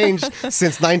game's changed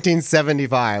since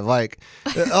 1975. Like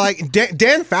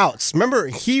Dan Fouts. Remember,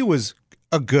 he was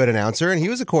a good announcer and he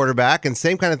was a quarterback and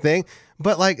same kind of thing.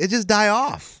 But it just die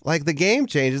off. Like the game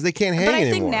changes, they can't hang But I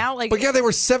anymore. think now, But yeah, they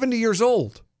were 70 years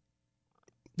old.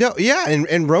 No, yeah, and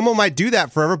Romo might do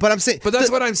that forever. But I'm saying, But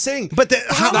that's what I'm saying. But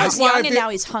Romo's young, and now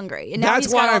he's hungry, and now that's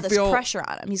he's got why all I this feel- pressure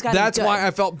on him. He's got. to That's be good. why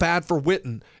I felt bad for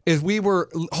Witten. Is we were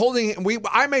holding.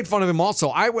 I made fun of him also.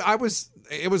 I was.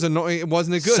 It was annoying. It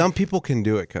wasn't good. some people can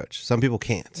do it, Coach. Some people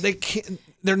can't. They can't.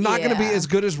 They're not going to be Yeah. as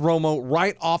good as Romo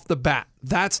right off the bat.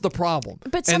 That's the problem.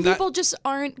 But some And that- people just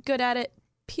aren't good at it.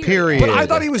 Period. But I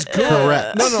thought he was good.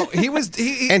 Correct. No, he was.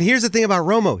 He And here's the thing about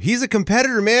Romo. He's a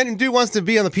competitor, man. And dude wants to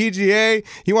be on the PGA.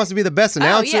 He wants to be the best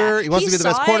announcer. Oh, yeah. He wants to be the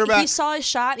best saw it. quarterback. He saw his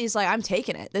shot. He's like, I'm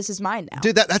taking it. This is mine now.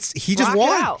 Dude, he just Rock it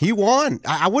won. out. He won.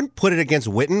 I wouldn't put it against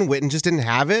Witten. Witten just didn't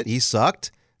have it. He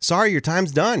sucked. Sorry, your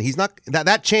time's done. He's not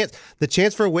that chance. The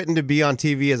chance for Witten to be on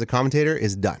TV as a commentator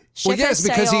is done. Well, Ship yes, has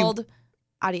because he- sailed.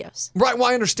 Adios. right. Well,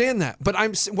 I understand that, but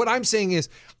what I'm saying is,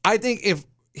 I think if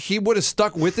he would have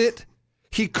stuck with it,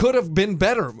 he could have been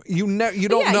better. You don't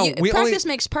yeah, know. Practice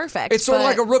makes perfect. It's sort of but-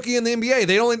 like a rookie in the NBA.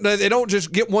 They don't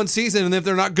just get one season, and if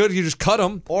they're not good, you just cut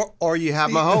them. Or you have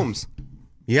Mahomes.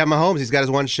 You have Mahomes. He's got his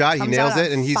one shot. He Comes nails out on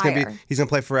it, and he's fire. gonna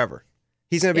play forever.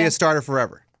 He's gonna be Yeah. a starter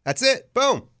forever. That's it.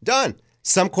 Boom. Done.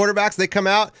 Some quarterbacks, they come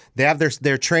out, they have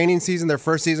their training season, their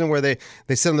first season where they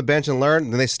sit on the bench and learn,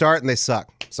 and then they start and they suck.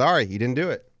 Sorry, you didn't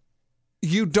do it.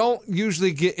 You don't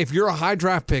usually get, if you're a high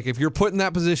draft pick, if you're put in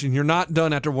that position, you're not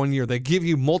done after 1 year. They give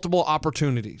you multiple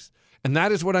opportunities. And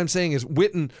that is what I'm saying is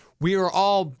Witten,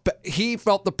 he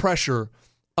felt the pressure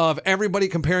of everybody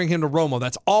comparing him to Romo.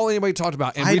 That's all anybody talked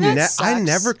about. And I sucks.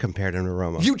 never compared him to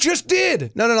Romo. you just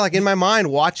did. No, like in my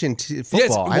mind, watching football.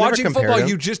 Yes, I never watching compared football, him.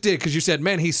 you just did because you said,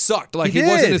 man, he sucked. Like He he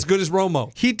wasn't did. as good as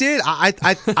Romo. He did. I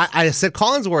said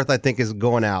Collinsworth, I think, is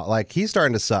going out. Like he's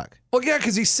starting to suck. Well, yeah,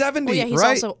 because he's 70. Well, yeah, he's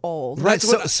right. also old. Right.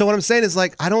 That's So what I'm saying is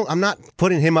I'm not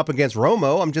putting him up against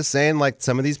Romo. I'm just saying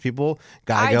some of these people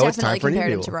gotta I go. It's time definitely for new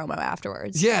compared him people. to Romo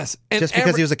afterwards. Yes. And Just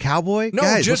because he was a cowboy? No,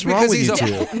 Guys, just what's wrong because with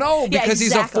he's you two? No, Yeah, because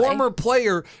exactly. he's a former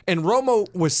player, and Romo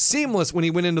was seamless when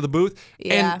he went into the booth.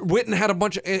 Yeah. And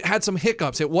Witten had some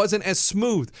hiccups. It wasn't as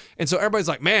smooth, and so everybody's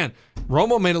like, "Man,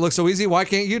 Romo made it look so easy. Why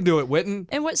can't you do it, Witten?"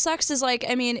 And what sucks is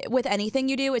with anything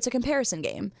you do, it's a comparison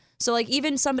game. So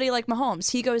even somebody like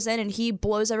Mahomes, he goes in and he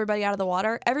blows everybody out of the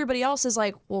water. Everybody else is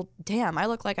like, well, damn, I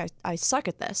look like I suck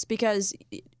at this because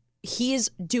he's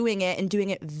doing it and doing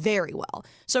it very well.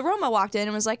 So Romo walked in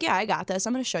and was like, yeah, I got this.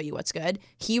 I'm going to show you what's good.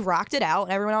 He rocked it out,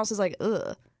 and everyone else is like,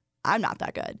 ugh, I'm not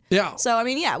that good. Yeah. So, I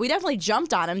mean, yeah, we definitely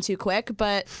jumped on him too quick,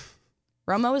 but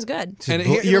Romo was good. And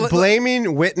You're blaming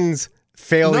Witten's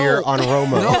failure on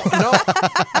Romo.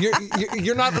 No,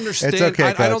 you're not understanding. It's okay,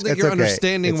 I don't Coach. think It's you're okay.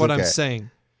 understanding It's what I'm okay.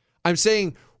 saying. I'm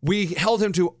saying we held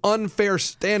him to unfair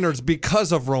standards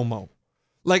because of Romo.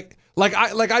 Like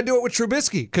I do it with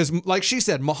Trubisky because, like she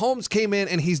said, Mahomes came in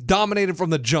and he's dominated from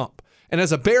the jump. And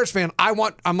as a Bears fan, I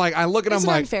look at him It's an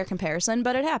like, unfair comparison,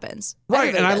 but it happens. right,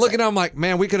 Everybody and I does look it. at him like,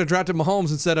 man, we could have drafted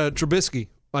Mahomes instead of Trubisky.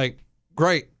 Like,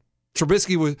 great.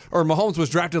 Mahomes was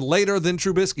drafted later than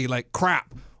Trubisky. Like,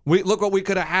 crap. Look what we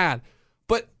could have had.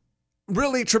 But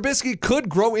really, Trubisky could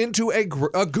grow into a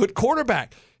good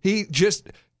quarterback. He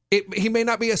may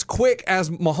not be as quick as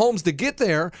Mahomes to get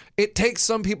there. It takes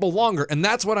some people longer, and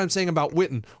that's what I'm saying about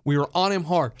Witten. We were on him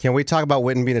hard. Can we talk about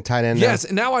Witten being a tight end now? Yes,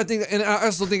 and now I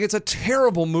also think it's a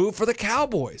terrible move for the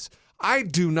Cowboys. I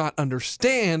do not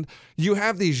understand. You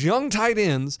have these young tight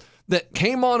ends that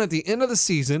came on at the end of the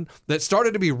season that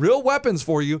started to be real weapons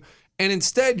for you, and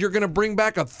instead you're going to bring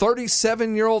back a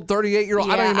 37-year-old, 38-year-old,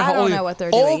 I don't even know how old what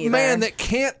they're doing old either. man that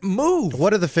can't move.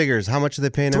 What are the figures? How much are they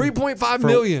paying him? $3.5 for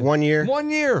million. 1 year? 1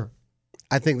 year.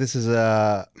 I think this is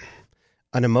an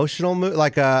emotional move.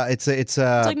 It's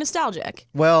like nostalgic.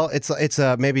 well, it's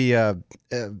maybe a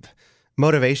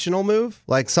motivational move,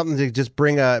 like something to just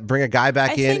bring a guy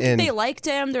back I in. think And they liked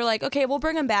him. They're like, okay, we'll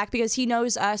bring him back because he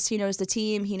knows us, he knows the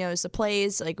team, he knows the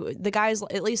plays. Like the guys,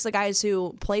 at least the guys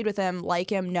who played with him, like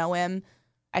him, know him.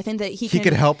 I think that he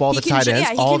could help all the tight ends,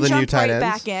 Yeah, he all can the new jump tight right ends.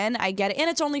 back in. I get it, and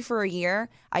it's only for a year.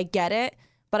 I get it,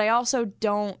 but I also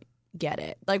don't get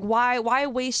it. Like, why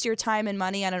waste your time and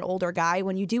money on an older guy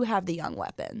when you do have the young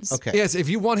weapons? okay, Yes, if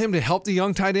you want him to help the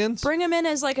young tight ends, Bring him in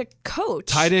as like a coach.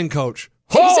 tight end coach.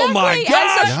 Exactly, Oh my as a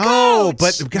gosh! no,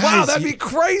 coach. but guys, Wow, that'd be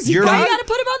crazy. you're Why not- you gotta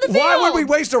put him on the Why would field? we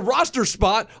waste a roster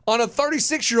spot on a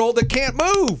 36-year-old that can't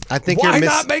move? I think Why you're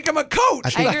not make him a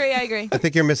coach? I agree. I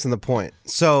think you're missing the point.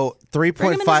 So Bring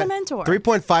him in as a mentor.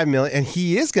 3.5 million, and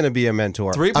he is going to be a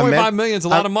mentor. $3.5 million is a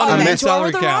lot of money a on that mentor salary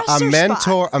with a cap. roster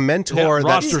a mentor Yeah, that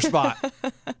roster spot.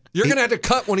 You're gonna have to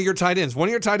cut one of your tight ends. One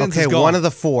of your tight ends okay, is gone. one of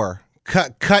the four.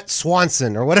 Cut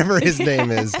Swanson or whatever his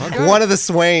name is. One of the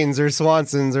Swains or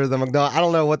Swansons or the McDonald. I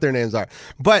don't know what their names are,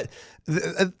 but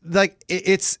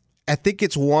it's. I think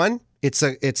it's one.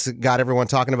 It's got everyone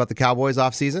talking about the Cowboys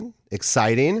offseason.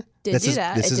 Exciting. This is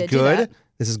good. that.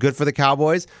 This is good for the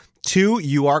Cowboys. 2,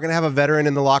 you are going to have a veteran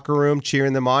in the locker room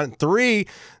cheering them on. 3,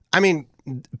 I mean,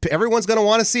 everyone's going to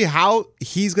want to see how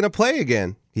he's going to play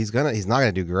again. He's not going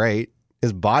to do great.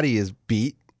 His body is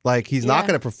beat. Like he's not Yeah.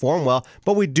 going to perform well,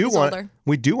 but we do He's want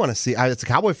older. to see. As a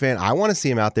Cowboy fan, I want to see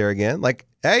him out there again. Like,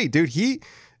 hey, dude, he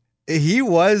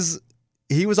was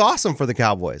awesome for the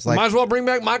Cowboys. Like, Might as well bring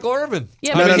back Michael Irvin.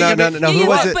 Yeah, No, but no, he- no, no, no. Yeah, Who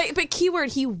was it? But keyword,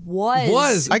 he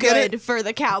was I get good it. for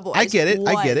the Cowboys. I get it.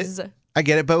 Was. I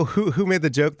get it. But who made the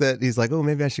joke that he's like, oh,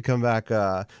 maybe I should come back?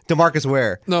 DeMarcus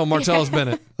Ware. No, Martellus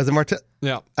Bennett. Was it Martell?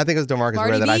 Yeah. I think it was DeMarcus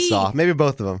Marty Ware that I B. saw. Maybe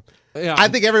both of them. Yeah. I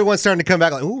think everyone's starting to come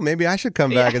back like, ooh, maybe I should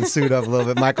come back and suit up a little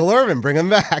bit. Michael Irvin, bring him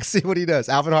back. See what he does.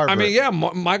 Alvin Harper. I mean, yeah,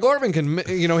 Michael Irvin can,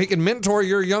 he can mentor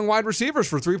your young wide receivers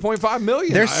for $3.5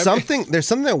 million. There's something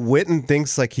that Witten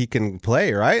thinks like he can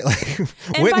play, right? Like And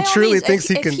by Witten all truly means, thinks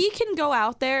if he can go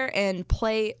out there and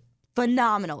play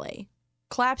phenomenally,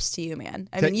 claps to you, man.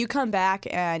 I mean, you come back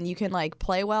and you can like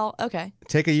play well. Okay.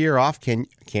 take a year off. Can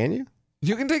you?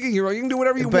 You can take a year. You can do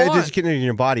whatever you But want. just can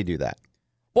your body do that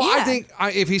Well, I Yeah. think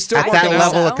if he's still at working that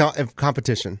out, level so. of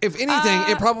competition? if anything,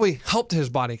 it probably helped his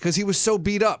body because he was so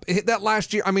beat up. That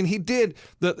last year, I mean, he did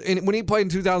when he played in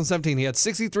 2017, he had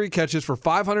 63 catches for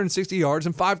 560 yards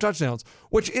and 5 touchdowns,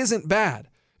 which isn't bad.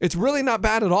 It's really not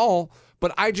bad at all.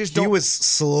 But I just don't. He was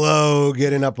slow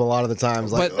getting up a lot of the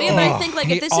times. Like, But, yeah, but I think like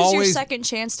he if this is your always- second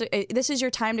chance this is your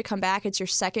time to come back. It's your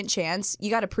second chance. You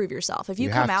got to prove yourself. If you,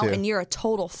 You come have out to. and you're a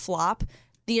total flop,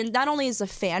 not only is the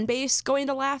fan base going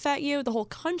to laugh at you, the whole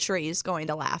country is going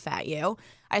to laugh at you.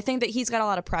 I think that he's got a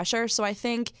lot of pressure. So I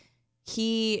think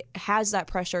he has that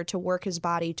pressure to work his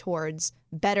body towards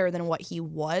better than what he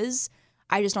was.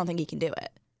 I just don't think he can do it.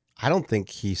 I don't think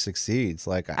he succeeds.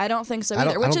 Like, I don't think so I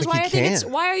don't- either. I Which don't is think why he I think it's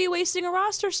can. why are you wasting a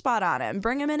roster spot on him?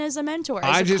 Bring him in as a mentor.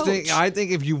 As a coach. I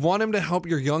think if you want him to help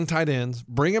your young tight ends,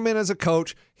 bring him in as a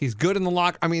coach. He's good in the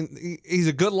locker. I mean, he's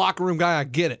a good locker room guy. I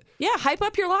get it. Yeah, hype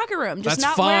up your locker room. Just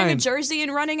That's not wearing a fine. jersey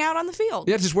and running out on the field.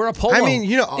 Yeah, just wear a polo. I mean,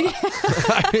 you know,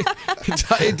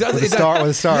 it does. With a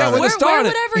star on Yeah, it. with a Wear- star wear on it.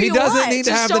 whatever He you doesn't want. need to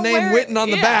Just have the don't name wear- Witten on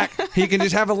the yeah. back. He can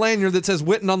just have a lanyard that says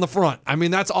Witten on the front. I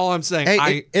mean, that's all I'm saying.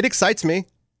 hey, it excites me.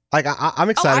 Like I'm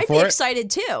excited I'd for be it. excited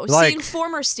too. Like- Seeing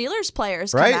former Steelers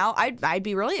players come Right? out, I'd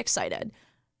be really excited.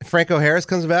 Franco Harris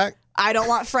comes back. I don't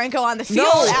want Franco on the field.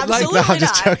 No, Absolutely No, I'm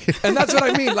just not. joking. And that's what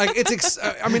I mean. Like it's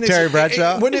Terry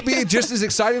Bradshaw? wouldn't it be just as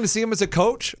exciting to see him as a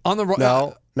coach on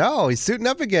the No, he's suiting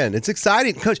up again. It's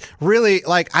exciting, Coach. Really,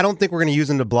 like I don't think we're going to use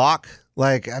him to block.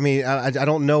 Like I mean, I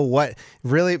don't know what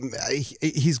really.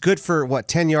 He's good for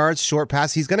 10 yards, short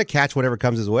pass. He's going to catch whatever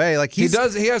comes his way. Like He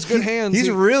does. He has good hands. He's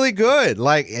really good.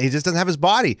 Like he just doesn't have his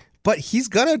body, but he's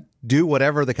gonna do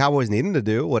whatever the Cowboys need him to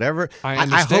do. Whatever. I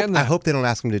understand I that. hope they don't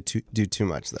ask him to do too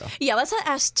much though. Yeah, let's not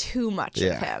ask too much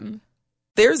Yeah. of him.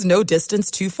 There's no distance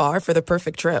too far for the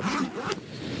perfect trip.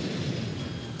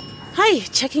 Hi,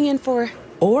 checking in for...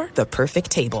 Or the perfect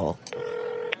table.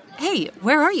 Hey,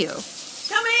 where are you?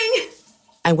 Coming!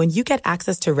 And when you get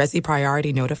access to Resi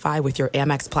Priority Notify with your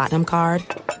Amex Platinum card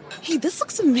Hey, this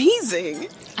looks amazing.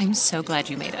 I'm so glad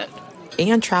you made it.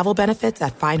 and travel benefits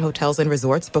at fine hotels and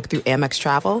resorts booked through Amex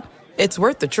Travel, it's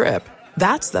worth the trip.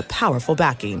 That's the powerful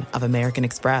backing of American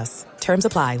Express. Terms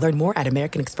apply. Learn more at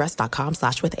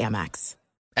americanexpress.com/withAmex.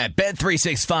 At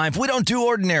Bet365, we don't do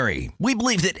ordinary. We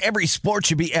believe that every sport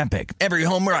should be epic. Every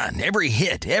home run, every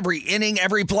hit, every inning,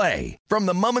 every play. From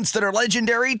the moments that are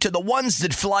legendary to the ones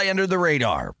that fly under the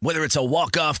radar. Whether it's a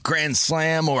walk-off grand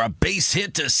slam or a base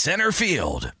hit to center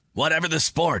field. Whatever the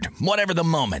sport, whatever the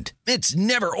moment. It's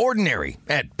never ordinary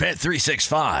at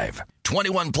Bet365.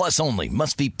 21 plus only.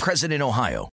 Must be present in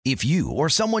Ohio. If you or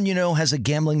someone you know has a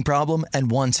gambling problem and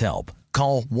wants help,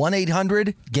 call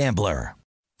 1-800-GAMBLER.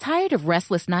 Tired of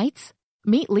restless nights?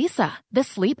 Meet Lisa, the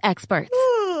sleep experts.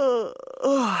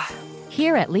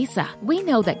 Here at Lisa, we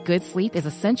know that good sleep is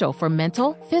essential for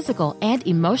mental, physical, and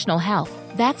emotional health.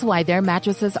 That's why their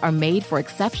mattresses are made for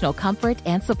exceptional comfort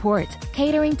and support,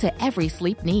 catering to every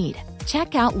sleep need.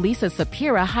 Check out Lisa's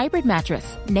Sapira Hybrid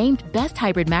Mattress, named Best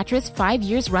Hybrid Mattress 5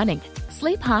 years running.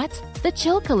 Sleep hot? The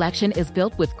Chill Collection is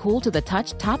built with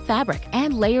cool-to-the-touch top fabric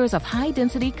and layers of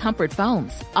high-density comfort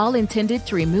foams, all intended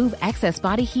to remove excess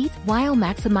body heat while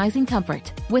maximizing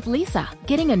comfort. With Lisa,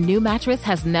 getting a new mattress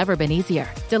has never been easier.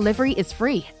 Delivery is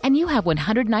free, and you have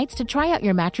 100 nights to try out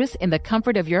your mattress in the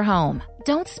comfort of your home.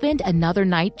 Don't spend another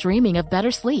night dreaming of better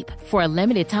sleep. For a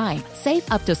limited time,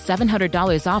 save up to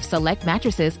 $700 off select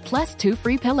mattresses plus 2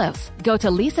 free pillows. Go to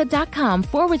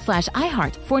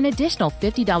lisa.com/iHeart for an additional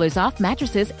 $50 off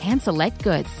mattresses and select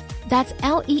goods. That's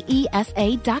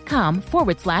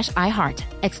LEESA.com/iHeart.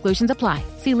 Exclusions apply.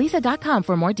 See lisa.com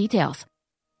for more details.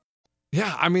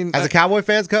 Yeah, I mean, As a Cowboy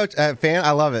fan,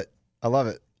 I love it. I love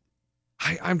it.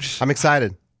 I'm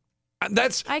excited.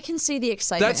 That's I can see the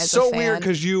excitement. That's as so a fan. weird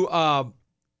because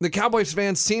the Cowboys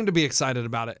fans seem to be excited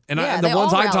about it, and Yeah, the they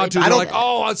ones all I talked to, rallied they're behind like, it.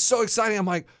 "Oh, it's so exciting!" I'm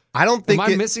like, I don't think am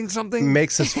I it missing something?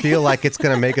 makes us feel like it's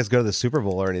going to make us go to the Super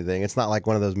Bowl or anything. It's not like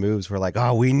one of those moves where like,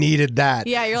 oh, we needed that.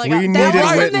 Yeah, you're like, we that needed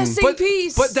was the Witten. missing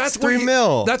piece. But that's It's $3 what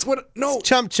million. That's what no It's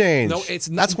chump change. No, it's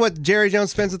not. That's what Jerry Jones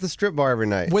spends at the strip bar every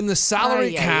night. When the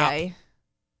salary Ay, cap ay, ay.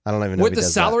 I don't even know with if he the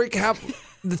does salary cap.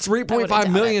 The I wouldn't $3.5 doubt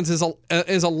million is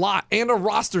a lot, and a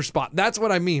roster spot. That's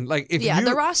what I mean. Like if Yeah, you,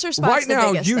 the roster spot's right the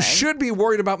now, biggest you thing. should be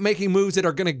worried about making moves that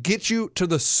are going to get you to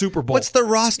the Super Bowl. What's the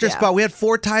roster Yeah. spot? We had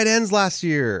 4 tight ends last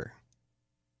year.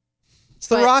 It's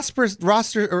the But-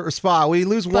 roster spot. We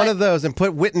lose one But- of those and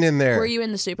put Witten in there. Were you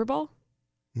in the Super Bowl?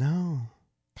 No.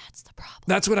 That's the problem.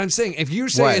 That's what I'm saying. If you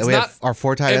say What, it's we not have our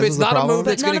 4 tight if ends it's is the not a problem? move But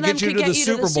that's none going of to them get you could to get the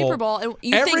you to the Super Bowl. And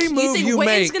you Every think move you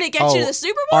Witten's make- going to get you to the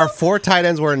Super Bowl? Our 4 tight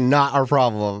ends were not our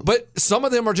problem. But some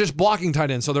of them are just blocking tight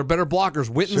ends, so they're better blockers.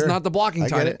 Witten's Sure. not the blocking I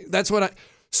tight get end. That's what I.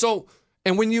 So,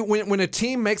 and when a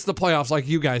team makes the playoffs like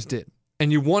you guys did,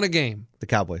 and you won a game, The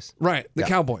Cowboys. right? The Yeah.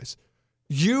 Cowboys,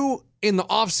 you in the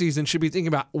offseason should be thinking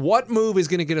about what move is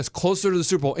going to get us closer to the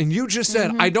Super Bowl. And you just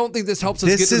said, I don't think this helps us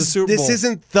get to the Super Bowl. This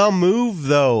isn't the move,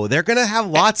 though. They're going to have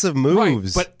lots of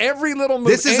moves. Right, but every little move.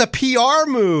 This is a PR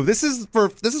move. This is for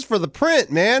the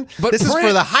print, man. But this is print-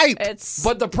 for the hype.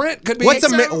 But the print could be.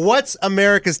 What's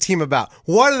America's team about?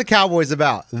 What are the Cowboys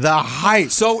about? The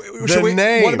hype. So the should we?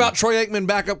 name. What about Troy Aikman,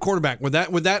 backup quarterback? Would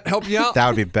that help you out? That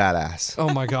would be badass. Oh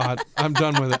my God, I'm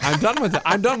done with it. I'm done with it.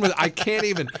 I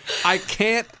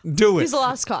can't do it. He's a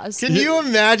lost cause. Can you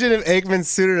imagine if Aikman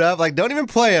suited up? Like, don't even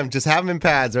play him. Just have him in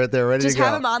pads right there, ready Just to go.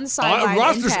 have him on the sideline.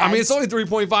 roster. in I mean, it's pads. only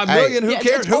 $3.5 million. Who Yeah,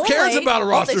 cares? it's Who cares only- about a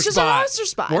roster it's just spot? a roster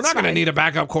spot. We're It's not going to fine. need a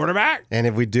backup quarterback. And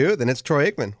if we do, then it's Troy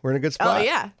Aikman. We're in a good spot. Oh,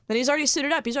 yeah. Then he's already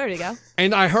suited up. He's ready to go.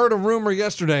 And I heard a rumor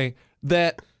yesterday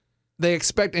that they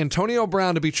expect Antonio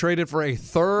Brown to be traded for a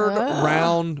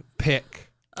third-round pick.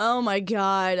 Oh, my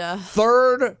God.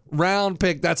 Third-round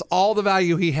pick. That's all the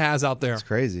value he has out there. It's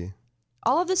crazy.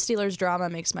 All of the Steelers drama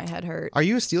makes my head hurt. Are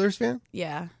you a Steelers fan?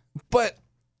 Yeah. But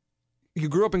you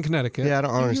grew up in Connecticut. Yeah, I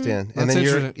don't understand. And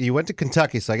That's then you went to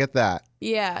Kentucky, so I get that.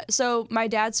 Yeah. So my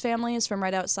dad's family is from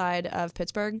right outside of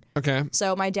Pittsburgh. Okay.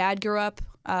 So my dad grew up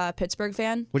Pittsburgh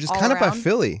fan. Which is all kind of by around.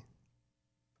 Philly.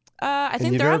 I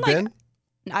think you've they're never on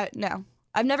been? no.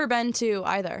 I've never been to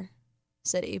either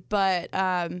city, but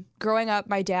growing up,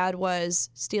 my dad was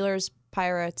Steelers,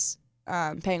 Pirates,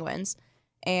 Penguins,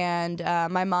 and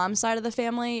my mom's side of the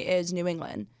family is New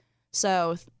England.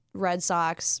 So Red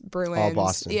Sox, Bruins, All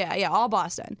Boston. Yeah, all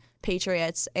Boston,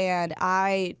 Patriots, and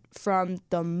I, from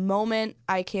the moment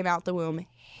I came out the womb,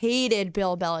 hated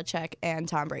Bill Belichick and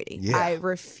Tom Brady. Yeah. I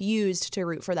refused to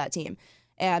root for that team.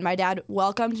 And my dad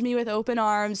welcomed me with open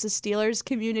arms. The Steelers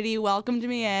community welcomed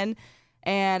me in.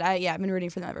 And I've been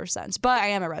rooting for them ever since. But I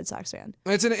am a Red Sox fan.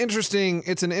 It's an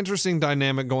interesting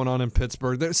dynamic going on in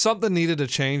Pittsburgh. Something needed to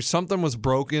change. Something was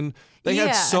broken. They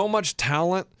had so much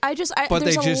talent. There's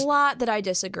a lot that I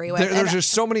disagree with. There's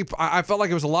just so many. I felt like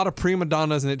it was a lot of prima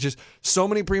donnas, and it just so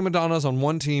many prima donnas on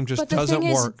one team just doesn't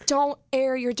work. work. Is, don't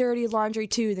air your dirty laundry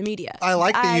to the media. I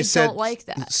like that you said don't like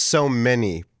that. So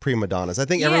many prima donnas. I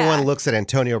think everyone looks at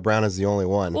Antonio Brown as the only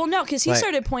one. Well, no, because he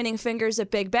started pointing fingers at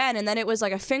Big Ben, and then it was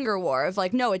like a finger war of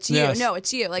like, no, it's you, no,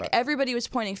 it's you. Like everybody was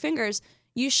pointing fingers.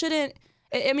 You shouldn't.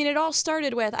 I mean, it all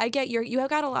started with you have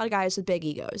got a lot of guys with big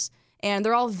egos. And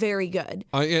they're all very good.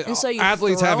 And so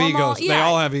athletes have egos. They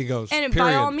all have egos. And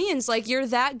period. by all means, like you're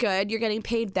that good, you're getting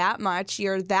paid that much,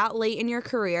 you're that late in your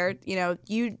career,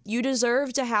 you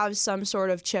deserve to have some sort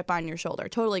of chip on your shoulder.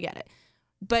 Totally get it.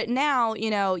 But now,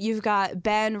 you've got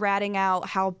Ben ratting out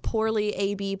how poorly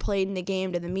AB played in the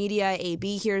game to the media.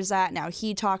 AB hears that. Now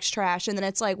he talks trash. And then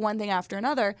it's like one thing after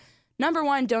another. Number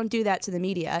one, don't do that to the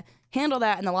media. Handle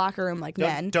that in the locker room like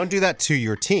men. Don't do that to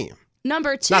your team.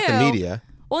 Number two. Not the media.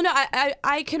 Well, no,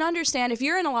 I can understand if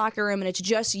you're in a locker room and it's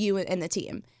just you and the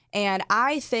team, and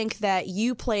I think that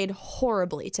you played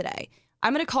horribly today.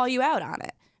 I'm going to call you out on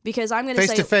it because I'm going to say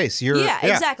face to face.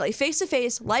 Exactly, face to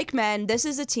face, like men. This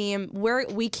is a team where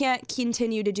we can't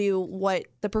continue to do what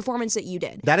the performance that you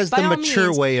did. That is the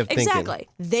mature way of thinking. Exactly.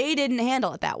 They didn't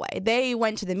handle it that way. They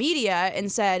went to the media and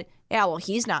said, "Yeah, well,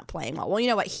 he's not playing well." Well, you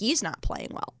know what? He's not playing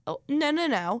well. Oh,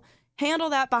 no.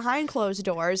 Handle that behind closed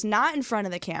doors, not in front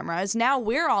of the cameras. Now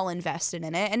we're all invested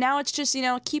in it, and now it's just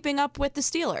keeping up with the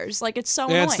Steelers. Like it's so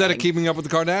annoying. Instead of keeping up with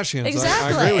the Kardashians.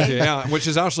 Exactly. I agree with you. Yeah, which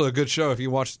is also a good show. If you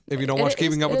don't watch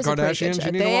Keeping Up with the Kardashians,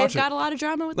 you need to watch it. They've got a lot of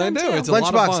drama with them too. They do. It's a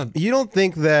lot of fun. You don't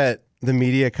think that the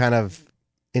media kind of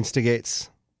instigates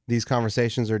these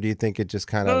conversations, or do you think it just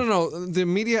kind of? No. The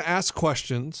media asks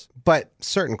questions, but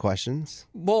certain questions.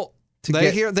 Well.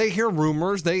 They hear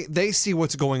rumors. They see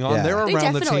what's going on. Yeah. They're They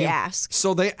around the definitely team. ask.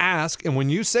 So they ask, and when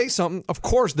you say something, of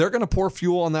course they're going to pour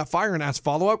fuel on that fire and ask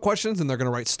follow-up questions, and they're going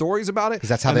to write stories about it. Because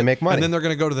that's how they make money. And then they're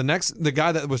going to go to the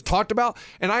guy that was talked about.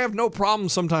 And I have no problem.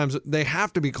 Sometimes they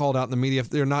have to be called out in the media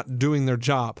if they're not doing their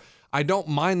job. I don't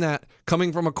mind that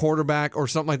coming from a quarterback or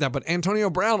something like that. But Antonio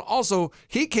Brown also,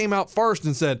 he came out first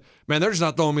and said, "Man, they're just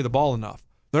not throwing me the ball enough."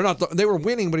 They were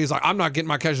winning, but he's like, "I'm not getting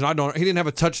my catches." He didn't have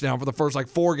a touchdown for the first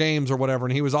 4 games or whatever,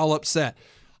 and he was all upset.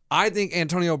 I think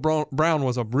Antonio Brown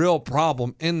was a real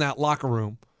problem in that locker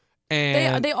room.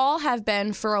 And they all have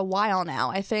been for a while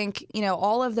now. I think,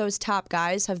 all of those top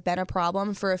guys have been a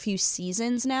problem for a few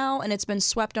seasons now, and it's been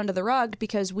swept under the rug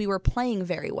because we were playing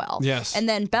very well. Yes. And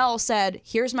then Bell said,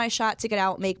 "Here's my shot to get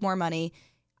out, make more money."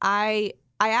 I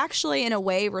actually, in a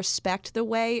way, respect the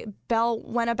way Bell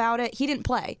went about it. He didn't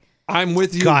play. I'm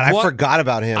with you. God, I forgot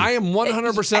about him. I am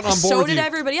 100% on board so with did you.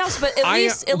 everybody else, but at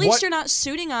least you're not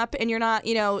suiting up and you're not,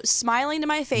 smiling to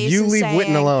my face. You and leave saying,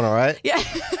 Witten alone, all right? Yeah.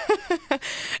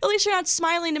 At least you're not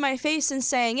smiling to my face and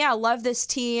saying, "Yeah, I love this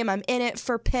team. I'm in it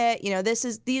for Pitt.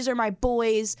 These are my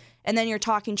boys." And then you're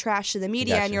talking trash to the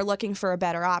media and you're looking for a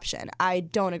better option. I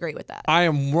don't agree with that. I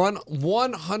am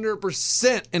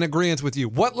 100% in agreement with you.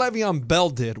 What Le'Veon Bell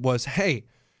did was, hey,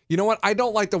 you know what? I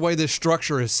don't like the way this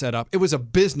structure is set up. It was a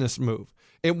business move.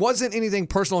 It wasn't anything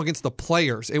personal against the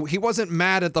players. He wasn't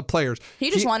mad at the players.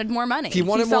 He just wanted more money. He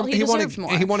wanted felt more. He deserved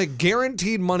more. He wanted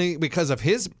guaranteed money because of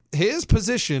his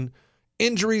position.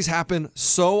 Injuries happen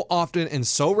so often and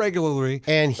so regularly.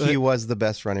 And he was the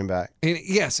best running back. And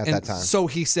at that time. So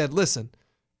he said, "Listen,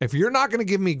 if you're not going to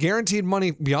give me guaranteed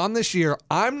money beyond this year,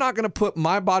 I'm not going to put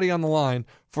my body on the line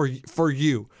for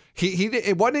you."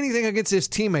 It wasn't anything against his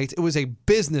teammates. It was a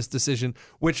business decision,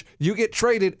 which you get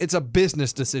traded. It's a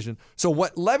business decision. So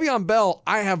what Le'Veon Bell,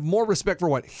 I have more respect for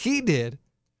what he did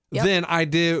than I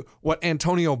did what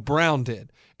Antonio Brown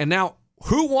did. And now,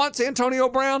 who wants Antonio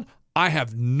Brown? I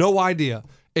have no idea.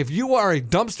 If you are a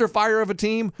dumpster fire of a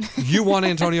team, you want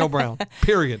Antonio Brown,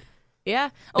 period. Yeah.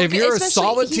 If you're a Especially,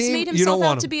 solid he's team, made you don't himself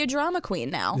want out to him. be a drama queen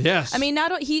now. Yes. I mean,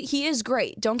 he is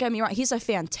great. Don't get me wrong. He's a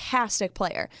fantastic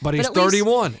player. But he's at least-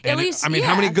 31. At least, I mean,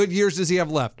 how many good years does he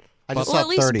have left? I just Well, saw at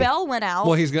least 30. Bell went out.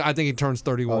 Well, I think he turns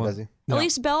 31. Oh, does he? At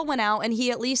least Bell went out, and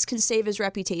he at least can save his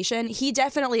reputation. He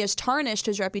definitely has tarnished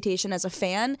his reputation as a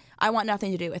fan. I want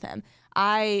nothing to do with him.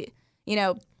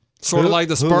 Sort of like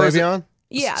the Spurs. Le'Veon?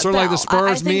 Yeah, Sort of like the Bell.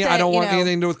 I Spurs. think I don't that, want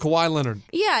anything to do with Kawhi Leonard.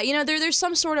 Yeah, there's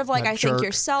some sort of like, That I think jerk.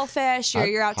 you're selfish,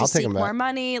 you're out to I'll take seek him more back.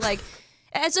 money. Like,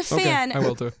 as a fan, Okay, I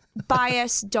will too.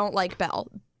 bias, don't like Bell.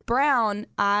 Brown,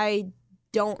 I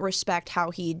don't respect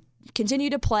how he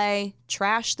continued to play,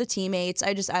 trash the teammates.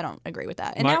 I don't agree with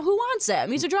that. And now who wants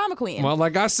him? He's a drama queen. Well,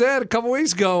 like I said a couple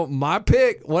weeks ago, my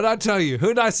pick, what did I tell you? Who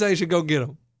did I say should go get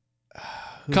him?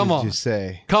 Who Come did on. you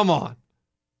say? Come on.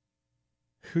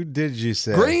 Who did you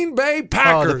say? Green Bay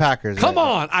Packers. Oh, the Packers. Come yeah.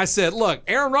 on. I said, look,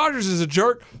 Aaron Rodgers is a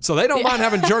jerk, so they don't mind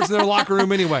having jerks in their locker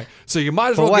room anyway. So you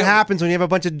might as But well what get happens when you have a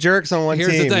bunch of jerks on one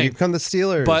Here's the team? thing. You become the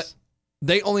Steelers. But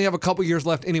they only have a couple years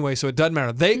left anyway, so it doesn't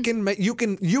matter. They can you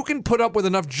can put up with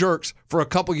enough jerks for a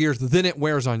couple years, then it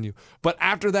wears on you. But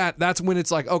after that, that's when it's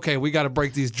like, okay, we got to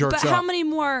break these jerks But up. how many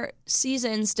more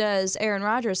seasons does Aaron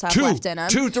Rodgers have Two. left in him?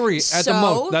 2, 3 at the So,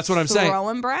 most. That's what I'm saying. throw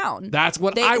him Brown. That's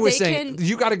what They- I was they saying. can-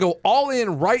 You got to go all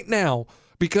in right now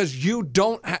because you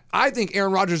don't. I think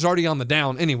Aaron Rodgers is already on the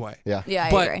down anyway. yeah. Yeah,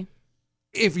 I But agree.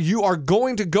 if you are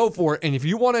going to go for it, and if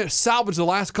you want to salvage the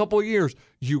last couple of years,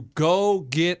 you go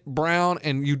get Brown,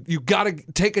 and you got to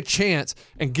take a chance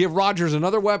and give Rodgers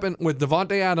another weapon with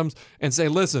Devontae Adams and say,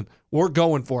 listen, we're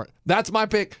going for it. That's my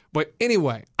pick. But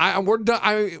anyway, we're done.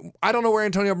 I don't know where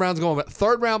Antonio Brown's going, but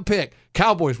 3rd round pick,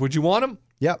 Cowboys. Would you want him?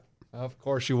 Yep. Of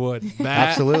course you would.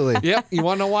 Absolutely. Yep. You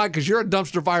want to know why? Because you're a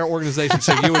dumpster fire organization,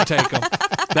 so you would take them.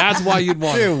 That's why you'd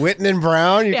want them. Dude, Witten and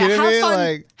Brown, you kidding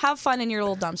me? Have fun in your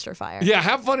little dumpster fire. Yeah,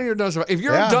 have fun in your dumpster fire. If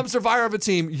you're Yeah. a dumpster fire of a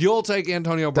team, you'll take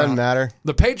Antonio Brown. Doesn't matter.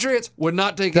 The Patriots would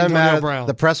not take Doesn't Antonio matter. Brown.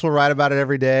 The press will write about it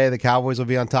every day. The Cowboys will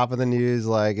be on top of the news.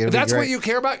 Like it'll That's be great. what you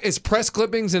care about is press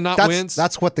clippings and not that's, wins.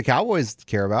 That's what the Cowboys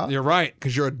care about. You're right,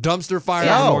 because you're a dumpster fire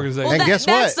Yeah. of an Oh. organization. Well, And guess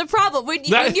that's what? the problem. When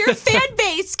your fan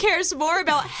base cares more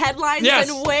about headlines Yes.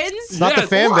 and wins. It's not the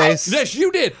fan What? base. Yes,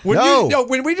 you did. When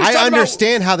when we just I talked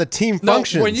understand how the team about,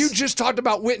 functions. No, when you just talked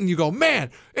about Witten, you go,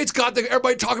 man, it's got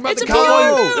everybody talking about It's the a PR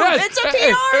Cowboys. move. Yes. It's a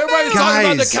Hey, PR everybody's move. talking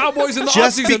about the Guys, Cowboys in the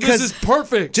just offseason. because- This is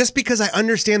perfect. just because I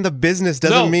understand the business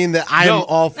doesn't No. mean that I'm No.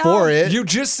 all for it. You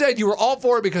just said you were all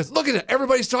for it because look at it.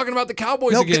 Everybody's talking about the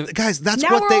Cowboys no, again. guys, that's Now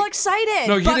what we're they. all excited.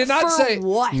 No, you but did not for say-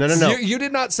 what. No. You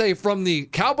did not say from the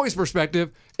Cowboys' perspective,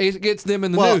 it gets them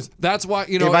in the Well, news. That's why,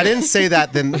 you know. If I didn't say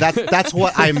that, then that's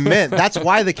what I meant. That's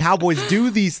why the Cowboys do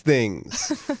these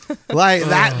things. Like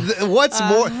that. What's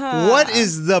more? What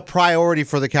is the priority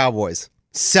for the Cowboys?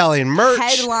 Selling merch,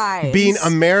 Headlines. being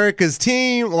America's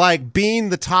team, like being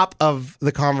the top of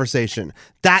the conversation.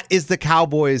 That is the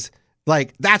Cowboys.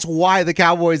 Like that's why the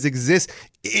Cowboys exist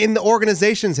in the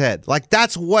organization's head. Like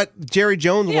that's what Jerry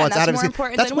Jones Yeah, wants that's out of his more team.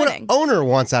 important That's than what winning. an owner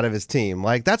wants out of his team.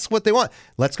 Like that's what they want.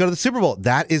 Let's go to the Super Bowl.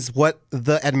 That is what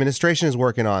the administration is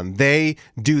working on. They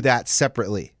do that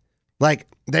separately. Like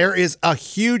there is a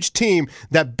huge team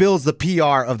that builds the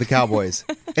PR of the Cowboys,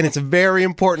 and it's very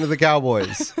important to the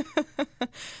Cowboys.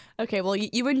 Okay, well,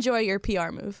 you enjoy your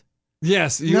PR move.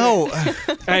 Yes. No,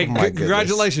 Hey, Oh my goodness.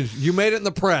 congratulations. You made it in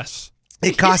the press.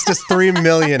 it cost us $3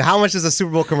 million. How much does a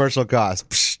Super Bowl commercial cost?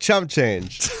 Psh, chump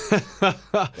change.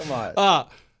 Come on.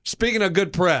 Speaking of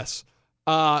good press,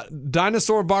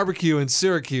 Dinosaur Barbecue in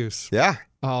Syracuse. Yeah,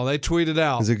 Oh, they tweeted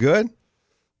out. is it good?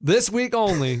 This week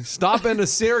only, stop into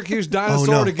Syracuse Dinosaur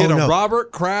no. to get Oh, a no.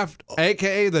 Robert Kraft,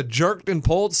 a.k.a. the jerked and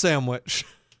pulled sandwich.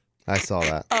 I saw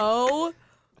that. Oh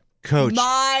Coach,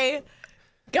 my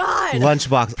God.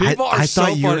 lunchbox. People are I so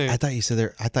thought funny. I thought you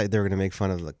said I thought they were going to make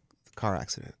fun of the car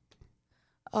accident.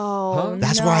 Oh,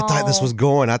 That's where I thought this was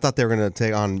going. I thought they were going to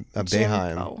take on a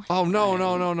Boeheim. Oh. Oh,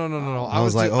 no. I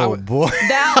was like, oh boy.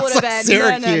 That would have been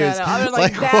Syracuse. no. I was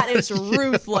like, that is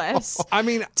ruthless. I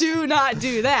mean, Do not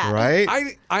do that.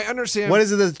 Right? I understand. What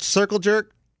is it? The circle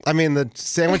jerk? I mean, the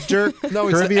sandwich jerk? No,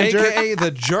 it's the Caribbean jerk? a.k.a.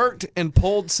 the jerked and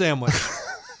pulled sandwich.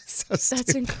 So That's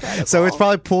stupid. incredible. So it's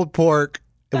probably pulled pork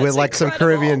with That's like some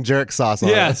incredible. Caribbean jerk sauce on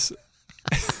it. Yes.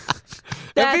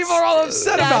 And people are all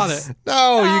upset about it.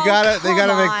 No, you Oh, gotta. They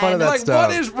gotta come make fun of on. that Like, stuff.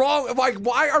 what is wrong? Like,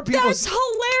 why are people? That's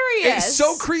hilarious. It's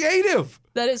so creative.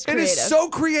 That is It creative. is so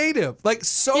creative. Like,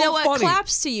 so You know what? funny.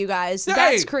 Claps to you guys. Hey.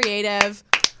 That's creative.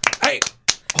 Hey,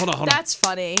 hold on. That's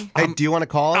funny. Hey, do you want to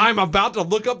call him? I'm about to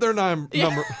look up their number.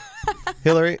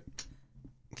 Hillary,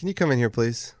 can you come in here,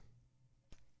 please?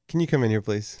 Can you come in here,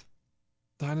 please?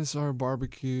 Dinosaur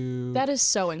barbecue. That is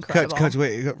so incredible. Coach,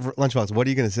 wait, Lunchbox, what are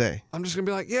you going to say? I'm just going to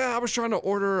be like, yeah, I was trying to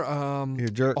order a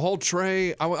whole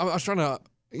tray. I was trying to,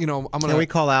 I'm going to. Can we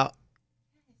call out?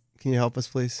 Can you help us,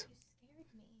 please?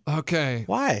 Okay.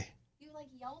 Why? You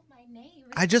yelled my name.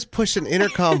 I just pushed an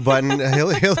intercom button.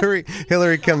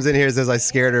 Hillary comes in here and says I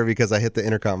scared her because I hit the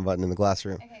intercom button in the glass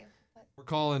room. Okay. We're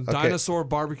calling Dinosaur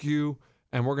Barbecue,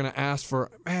 and we're going to ask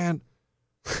for, man.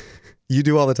 You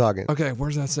do all the talking. Okay,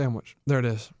 where's that sandwich? There it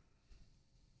is.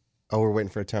 Oh, we're waiting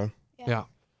for a tone? Yeah.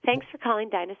 Thanks for calling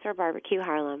Dinosaur Barbecue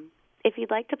Harlem. If you'd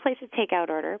like to place a takeout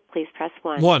order, please press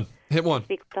 1. 1. Hit 1.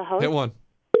 Speak with the host. Hit 1.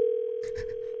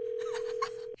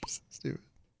 Stupid.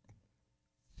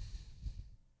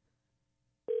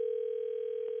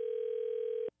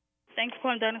 Thanks for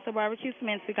calling Dinosaur Barbecue.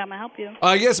 Samantha, how may I help you?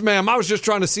 Yes, ma'am. I was just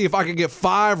trying to see if I could get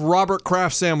 5 Robert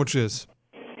Kraft sandwiches.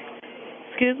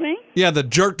 Excuse me? Yeah, the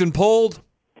jerked and pulled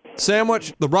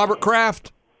sandwich, the Robert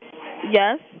Kraft.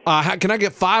 Yes. Can I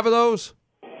get 5 of those?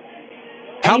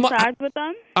 Any sides with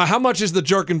them? How much is the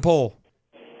jerk and pull?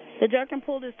 The jerk and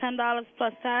pull is $10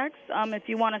 plus tax. If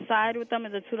you want a side with them,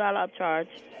 it's a $2 upcharge.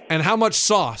 And how much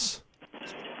sauce?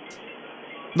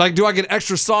 Like, do I get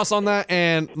extra sauce on that?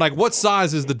 And like, what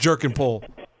size is the jerk and pull?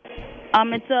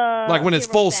 It's a like when it's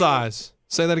hero full sandwich. size.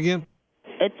 Say that again.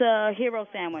 It's a hero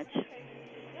sandwich.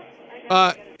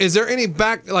 Is there any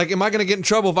back? Like, am I going to get in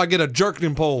trouble if I get a jerked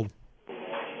and pulled?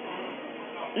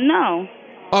 No.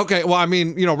 Okay, well, I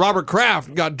mean, Robert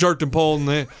Kraft got jerked and pulled,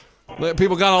 and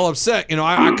people got all upset.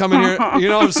 I come in here, you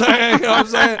know what I'm saying? You know what I'm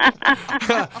saying?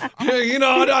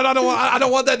 I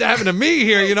don't want that to happen to me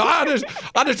here. I just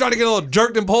trying to get a little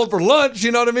jerked and pulled for lunch.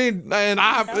 You know what I mean? And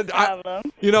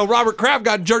Robert Kraft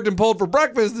got jerked and pulled for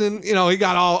breakfast, and he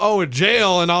got all in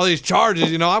jail and all these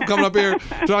charges. I'm coming up here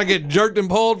trying to get jerked and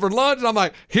pulled for lunch, and I'm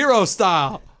like hero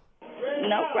style.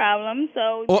 No problem.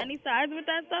 So, any sides with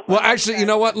that stuff? Well, actually, you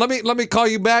know what? Let me call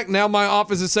you back. Now my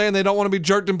office is saying they don't want to be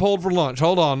jerked and pulled for lunch.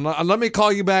 Hold on. Let me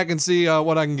call you back and see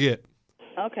what I can get.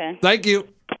 Okay. Thank you.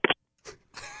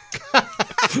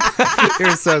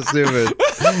 You're so stupid.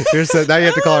 Now you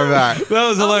have to call her back. That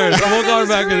was hilarious. We'll call her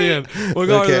back at the end. We'll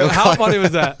call her back. How funny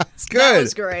was that? It's good. That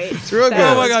was great. It's real good.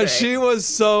 Oh my gosh, she was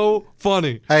so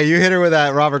funny. Hey, you hit her with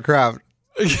that Robert Kraft.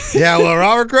 Yeah, well,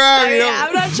 Robert Kraft,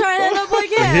 I'm not trying to end up like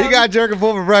him. He got jerk and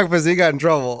pull for breakfast. He got in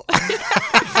trouble. then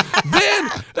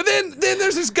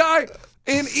there's this guy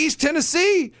in East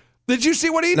Tennessee. Did you see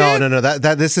what he did? No.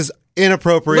 That this is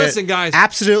inappropriate. Listen, guys.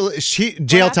 Absolutely.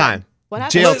 Jail time. What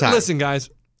happened? Jail time. Listen, guys.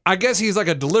 I guess he's like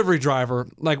a delivery driver,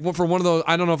 like for one of those.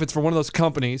 I don't know if it's for one of those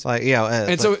companies.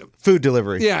 So food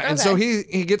delivery. Yeah, and so he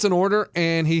gets an order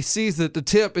and he sees that the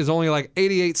tip is only like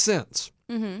 88 cents.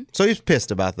 Mm-hmm. So he's pissed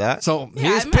about that. So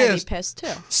Yeah, he's I might be pissed. pissed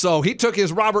too. So he took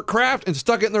his Robert Kraft and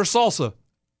stuck it in their salsa.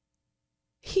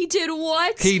 He did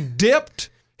what? He dipped.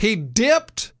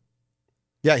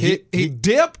 Yeah, he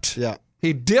dipped. Yeah.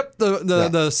 He dipped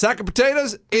the sack of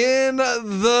potatoes in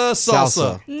the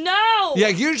salsa. No. Yeah,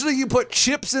 usually you put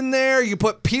chips in there, you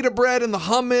put pita bread in the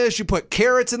hummus, you put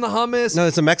carrots in the hummus. No,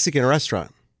 it's a Mexican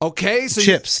restaurant. Okay, so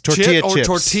tortilla or chips.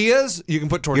 Tortillas. You can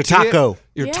put tortilla.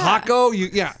 Your taco. Taco.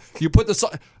 You put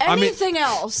the anything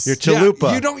else. Your chalupa.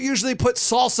 Yeah, you don't usually put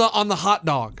salsa on the hot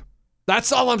dog.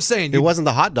 That's all I'm saying. It wasn't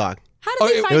the hot dog. How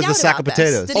did he find out? It was the sack of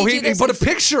potatoes. He put a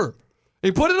picture.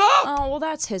 He put it up. Oh well,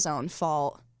 that's his own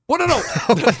fault. Well, no.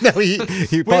 No,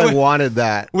 he probably wanted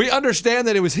that. We understand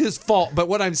that it was his fault, but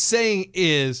what I'm saying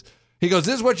is, he goes,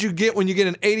 "This is what you get when you get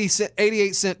an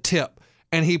 88 cent tip,"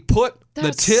 and he put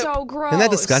That's the tip. so gross. Isn't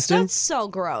that disgusting? That's so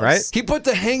gross. Right? He put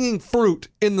the hanging fruit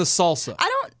in the salsa. I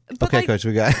don't. But Okay, like, Coach,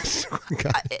 we got.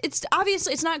 it's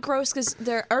obviously it's not gross because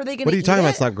are they going to? What are you talking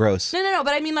about? It's not gross. No.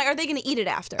 But I mean, like, are they going to eat it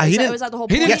after? He Was that the whole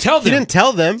He point? didn't tell them. He didn't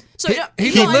tell them. So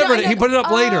he delivered it. He put it up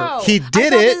later. He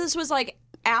did I thought it. that this was like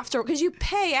after because you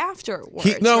pay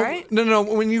afterwards, No. right?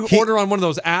 When you order on one of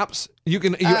those apps, you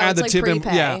add the like tip in.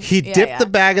 prepay. Yeah. He dipped the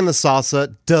bag in the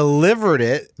salsa, delivered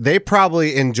it. They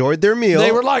probably enjoyed their meal.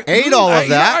 They were like, ate all of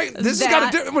that. This has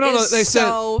got a different.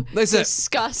 They said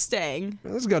disgusting.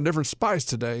 this has got a different spice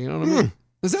today. You know what I mean?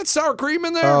 Is that sour cream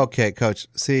in there? Okay, Coach.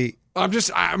 See, I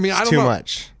don't too know.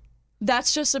 much,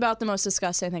 That's just about the most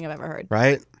disgusting thing I've ever heard.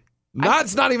 right?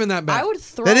 It's not even that bad. I would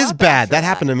throw That is up bad. after That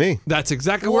happened to me. That's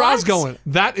exactly where I was What? going.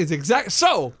 That is exact.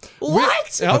 So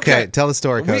What? Okay, tell the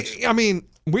story, Coach.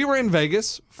 We were in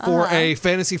Vegas for a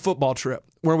fantasy football trip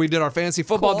where we did our fantasy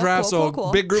football draft.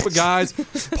 Cool. Big group of guys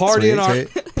partying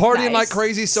Nice. like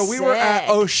crazy. So we were at Sick.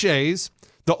 O'Shea's,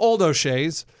 the old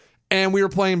O'Shea's, and we were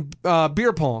playing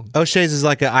beer pong. O'Shea's is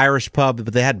like an Irish pub,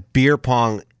 but they had beer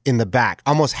pong in the back.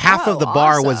 Almost half of the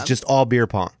bar was awesome. just all beer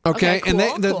pong. Okay, Okay,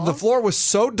 and cool. the floor was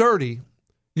so dirty.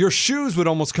 your shoes would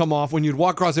almost come off when you'd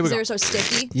walk across. They would They go, were so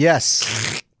sticky.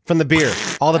 Yes. From the beer.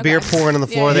 All the beer pouring on the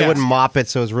floor. Yeah, They yeah. wouldn't mop it,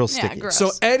 so it was real Yeah, sticky. gross.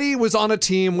 So Eddie was on a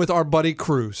team with our buddy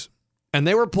Cruz, and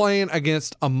they were playing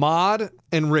against Ahmad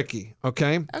and Ricky,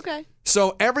 okay? Okay.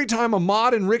 So every time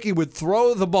Ahmad and Ricky would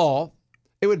throw the ball,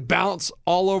 it would bounce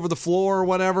all over the floor or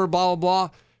whatever, blah, blah,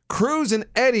 blah. Cruz and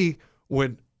Eddie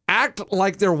would act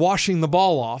like they're washing the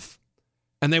ball off,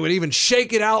 and they would even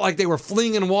shake it out like they were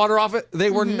flinging water off it. They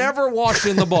were never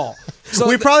washing the ball. So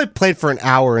We probably played for an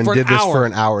hour and did this for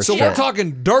an hour So straight. we're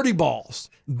talking dirty balls.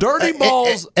 Dirty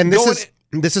balls. And this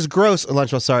going this is gross,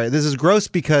 Lunchbox. Sorry, this is gross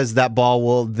because that ball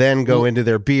will then go into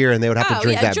their beer, and they would have to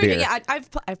drink that beer. Yeah, I've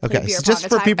played Okay, beer so pong just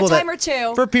for people a that time or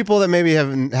two. for people that maybe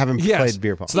haven't Yes. played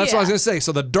beer pong. So that's what I was going to say.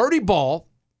 So the dirty ball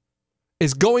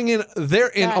is going in there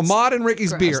in That's Ahmad and Ricky's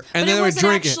gross. beer, and But then it they would wasn't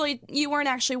drink it. actually, you weren't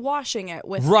actually washing it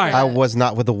with. Right. I was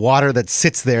not with the water that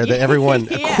sits there that everyone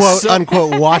Yeah. quote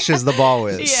unquote washes the ball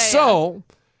with. So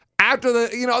after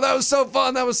that was so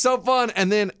fun. That was so fun. And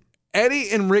then Eddie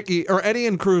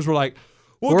and Cruz were like,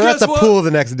 well, We're at guess the what? pool the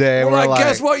next day. We're We're like,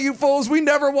 guess what, you fools? We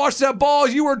never washed that ball.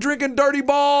 You were drinking dirty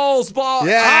balls. Ball.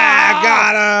 Yeah,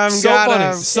 got him. So got funny.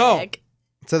 him.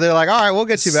 So they're like, all right, we'll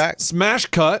get you back. Smash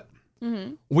cut.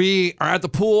 We are at the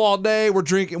pool all day. We're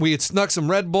drinking. We had snuck some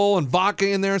Red Bull and vodka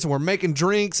in there, so we're making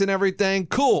drinks and everything.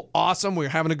 Cool. Awesome. We're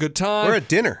having a good time. We're at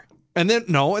dinner. And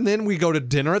then we go to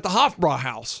dinner at the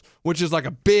Hofbrauhaus, which is like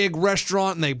a big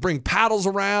restaurant, and they bring paddles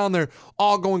around. They're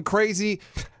all going crazy.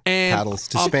 And Paddles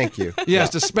to spank you. Yes,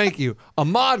 to spank you.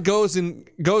 Ahmad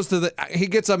he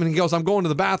gets up and he goes, I'm going to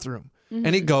the bathroom.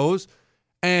 And he goes,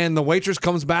 and the waitress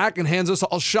comes back and hands us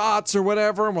all shots or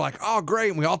whatever. And we're like, oh, great.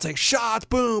 And we all take shots.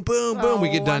 Boom, boom, boom. We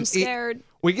get done I'm scared.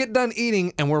 We get done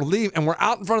eating, and we're leaving, and we're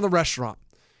out in front of the restaurant.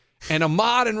 And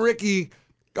Ahmad and Ricky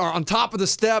are on top of the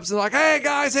steps and like, hey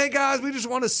guys, we just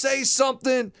want to say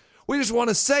something.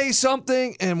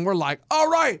 And we're like, all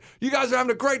right, you guys are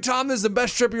having a great time. This is the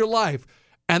best trip of your life.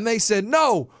 And they said,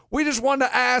 no, we just wanted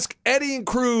to ask Eddie and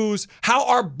Cruz how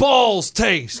our balls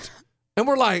taste. And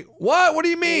we're like, what? What do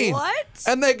you mean? What?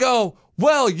 And they go,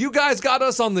 well, you guys got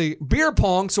us on the beer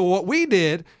pong, so what we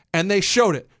did, and they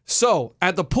showed it. So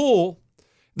at the pool,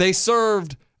 they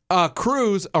served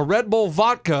Cruz a Red Bull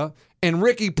vodka, and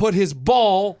Ricky put his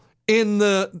ball in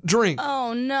the drink.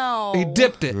 Oh no! He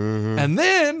dipped it, and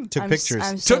then Took pictures.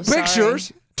 I'm so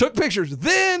Took pictures.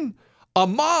 Then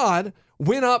Ahmad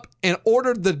went up and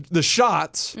ordered the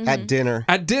shots At dinner.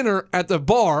 at the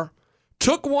bar,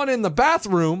 took one in the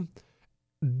bathroom,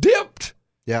 dipped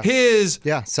Yeah. his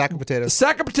Sack of potatoes.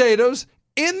 sack of potatoes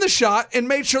in the shot, and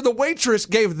made sure the waitress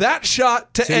gave that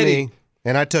shot to To Eddie. me.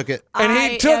 And I took it. And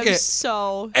he took it.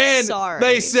 So And sorry.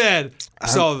 they said,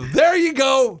 so there you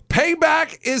go.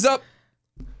 Payback is up.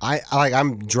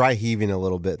 I'm dry heaving a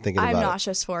little bit thinking I'm about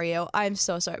nauseous for you. I'm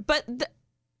so sorry. But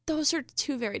those are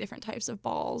two very different types of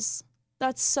balls.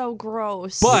 That's so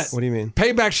gross. But What do you mean?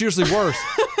 Payback's usually worse.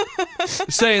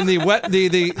 Saying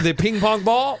the ping pong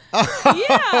ball.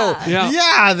 yeah. Yeah.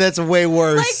 Yeah, that's way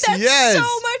worse. Like that's yes. so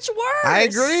much worse. I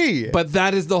agree. But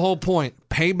that is the whole point.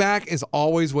 Payback is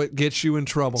always what gets you in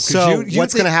trouble. 'Cause So you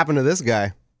what's think- going to happen to this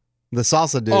guy? The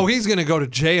salsa dude. Oh, he's going to go to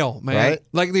jail, man. Right?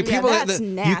 Like the Yeah, people that's that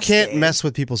nasty. you can't mess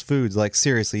with people's foods. Like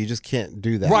seriously, you just can't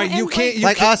do that. right, And you can't. You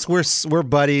Like can't, us, we're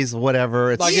buddies.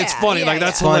 Whatever. It's like it's Yeah, funny. yeah, like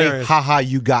that's funny. hilarious. Haha,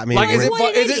 you got me. Like, is it What fu- an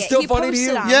is it idiot. still He funny to posted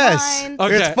you? online. Yes.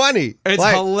 Okay. It's funny. It's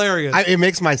hilarious. It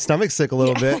makes my stomach sick a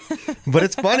little bit, but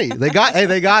it's funny. They got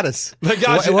us. They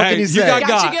got you. What Hey, can you say? got Got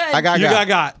got. you good. I got You got.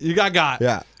 got. You got.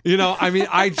 Yeah. You know, I mean,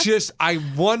 I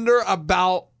wonder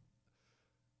about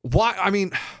why. I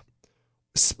mean,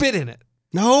 spit in it.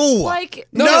 No. Like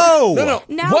No.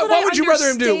 Now What that I would you rather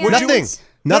him do? Would Nothing. you?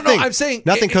 No, Nothing. I'm saying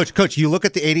nothing, it- Coach. You look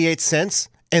at the 88 cents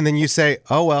and then you say,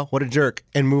 "Oh well, what a jerk,"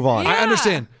 and move on. I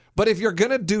understand, but if you're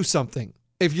gonna do something,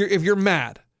 if you're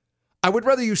mad, I would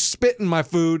rather you spit in my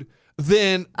food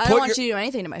than I put don't want your. you to do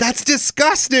anything to my That's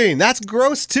disgusting. That's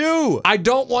gross too. I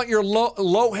don't want your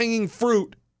low hanging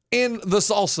fruit in the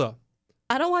salsa.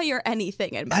 I don't want your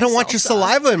anything in my I don't want your salsa.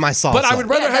 saliva in my salsa. But I would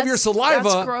rather Yeah, have your that's- saliva.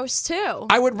 That's gross too.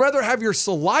 I would rather have your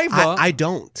saliva. I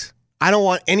don't. I don't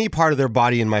want any part of their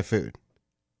body in my food.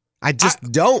 I just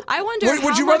don't. I wonder. would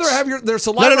how you much, rather have their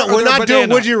saliva? No. or We're their not doing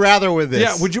banana? would you rather with this.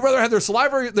 Yeah. Would you rather have their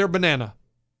saliva or their banana?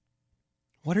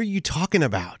 What are you talking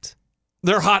about?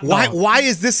 Their hot Why? dog. Why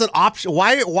is this an option?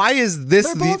 Why is this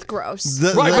They're the both gross.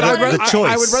 the, Right, the, but the choice?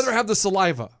 I would rather have the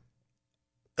saliva.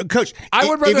 Coach, I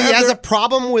would rather if he have has their- a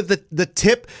problem with the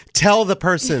tip, tell the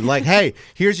person like, "Hey,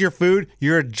 here's your food.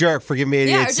 You're a jerk for giving me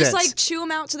 88 Yeah, or cents." just like chew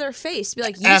them out to their face. Be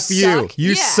like, you F suck. you.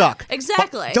 You Yeah, suck.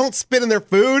 Exactly. Don't spit in their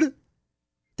food.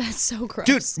 That's so gross.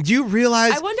 Dude, do you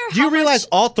realize? I wonder Do you how realize much-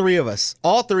 all three of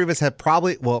us have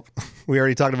probably? Well, we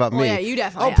already talked about Well, me. yeah, you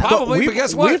definitely Oh, have. probably. But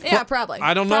guess what? Yeah, probably.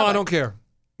 I don't know. I don't care.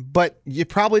 But it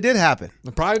probably did happen,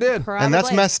 It probably did. and that's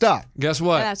Probably. messed up. Guess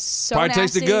what? And that's so probably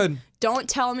nasty. tasted good. Don't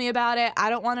tell me about it. I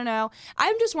don't want to know.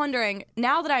 I'm just wondering,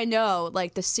 now that I know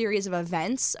like the series of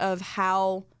events of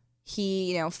how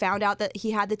he, found out that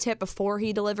he had the tip before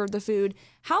he delivered the food,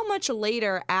 how much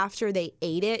later after they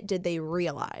ate it did they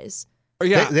realize?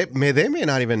 Yeah. They may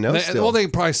not even know. Still, Well, they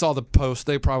probably saw the post.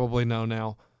 They probably know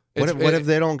now. what if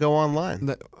they don't go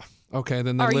online? Okay,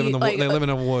 then they Are live in you, they live in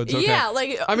the woods. Okay. Yeah,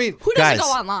 like I mean, who doesn't guys, go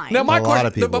online? Now my A lot question,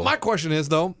 of people. but my question is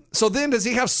though. So then, does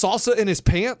he have salsa in his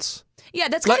pants? Yeah,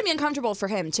 that's gotta be uncomfortable for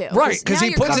him too. Right, because now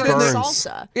he you're puts it covered in there.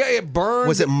 salsa. Yeah, it burns.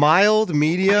 Was it mild,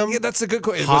 medium? Yeah, that's a good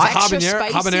question. Hot? Was it Extra habanero?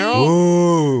 spicy? Habanero?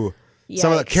 Ooh,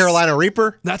 some of the Yikes. Carolina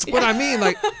Reaper. That's what I mean.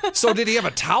 Like, so did he have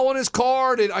a towel in his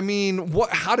car? What?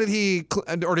 How did he?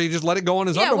 Or did he just let it go on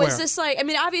his Yeah, underwear? was this like? I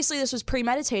mean, obviously this was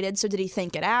premeditated. So did he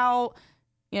think it out?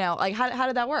 Like how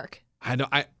did that work? I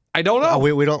don't know.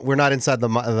 We don't. We're not inside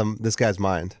this guy's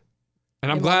mind. And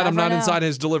I'm We'll glad I'm never not know. inside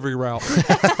his delivery route.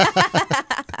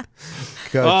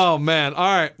 Coach. Oh man! All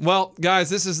right. Well, guys,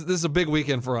 this is a big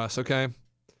weekend for us. Okay,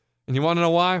 and you want to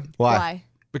know why? Why?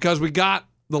 Because we got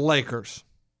the Lakers.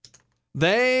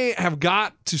 They have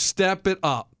got to step it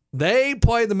up. They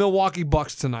play the Milwaukee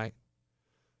Bucks tonight.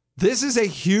 This is a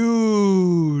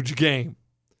huge game.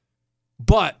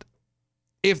 But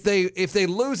if they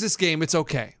lose this game, it's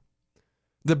okay.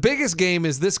 The biggest game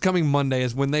is this coming Monday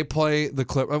is when they play the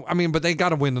Clippers. I mean, but they got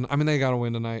to win. They got to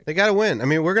win tonight. They got to win. I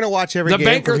mean, we're gonna watch every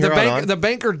game from here on. The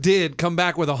banker did come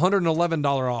back with a $111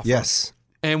 offer. Yes.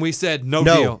 And we said no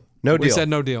deal. No We deal. said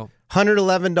no deal.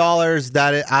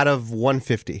 $111 out of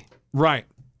 $150, Right.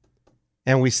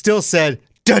 and we still said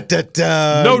da da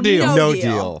da. No deal. No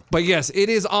deal. But yes, it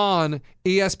is on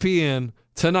ESPN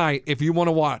tonight if you want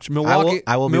to watch. Milwaukee,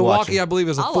 I will be Milwaukee, watching. I believe,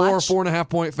 is a I'll 4.5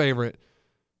 point favorite.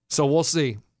 So we'll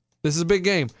see. This is a big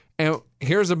game. And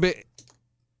here's a bit.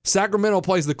 Sacramento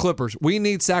plays the Clippers. We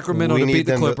need Sacramento We to need beat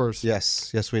the them to- Clippers.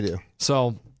 Yes, we do. So,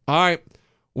 all right.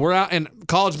 We're out in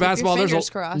college basketball. There's fingers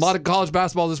a crossed. lot of college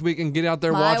basketball this weekend. Get out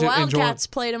there, My watch it, enjoy it. Wildcats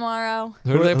play tomorrow.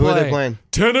 Who do they Who play? are they playing?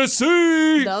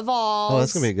 Tennessee. The Vols. Oh,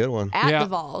 that's gonna be a good one. At Yeah. the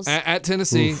Vols. At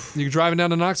Tennessee. You driving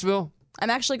down to Knoxville? I'm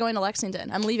actually going to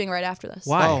Lexington. I'm leaving right after this.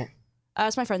 Why?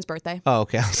 It's my friend's birthday. Oh,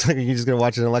 okay. I was like, you're just gonna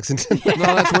watch it in Lexington. No,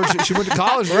 that's where she went to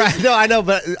college. Right? No, I know,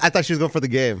 but I thought she was going for the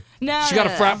game. No, She got a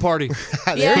frat party.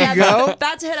 Yeah, you go.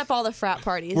 About to hit up all the frat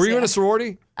parties. Were you in yeah. a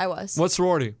sorority? I was. What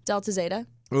sorority? Delta Zeta.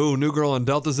 Ooh, new girl in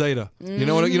Delta Zeta. You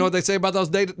know what they say about those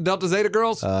Delta Zeta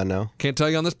girls? No. Can't tell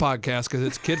you on this podcast because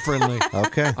it's kid friendly.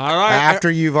 Okay. All right. After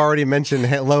you've already mentioned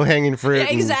low hanging fruit. Yeah,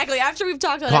 exactly. After we've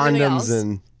talked about And everything condoms else.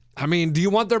 and. I mean, do you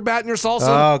want their bat in your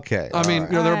salsa? Okay. I mean, all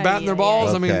right. they're batting their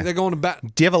balls. I mean, Okay. they're going to bat.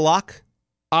 Do you have a lock?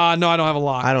 No, I don't have a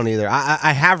lock. I don't either.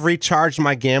 I have recharged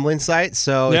my gambling site,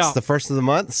 so Yeah. it's the first of the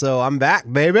month, so I'm back,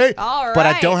 baby. All But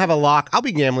I right. don't have a lock. I'll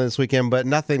be gambling this weekend, but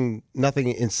nothing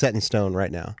is set in stone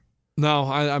right now. No,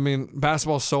 I mean,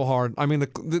 basketball's so hard. I mean,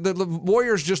 the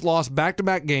Warriors just lost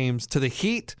back-to-back games to the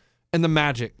Heat and the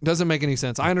Magic. Doesn't make any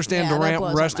sense. I understand Yeah, that Durant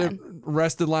blows my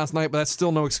rested last night, but that's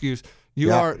still no excuse. You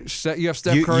Yeah. you have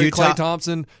Steph Curry, Utah- Klay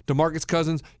Thompson, DeMarcus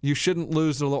Cousins. You shouldn't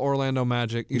lose to the Orlando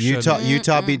Magic. You shouldn't.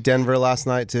 Utah beat Denver last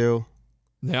night too.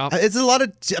 Yeah, It's a lot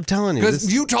of. I'm telling you, because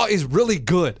this- Utah is really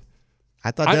good.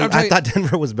 I thought I'm telling you- thought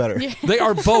Denver was better. They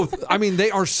are both. I mean,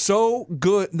 they are so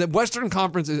good. The Western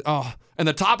Conference is and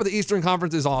the top of the Eastern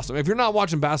Conference is awesome. If you're not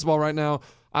watching basketball right now,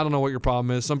 I don't know what your problem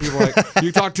is. Some people are like,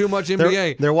 you talk too much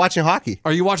NBA. They're watching hockey.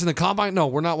 Are you watching the combine? No,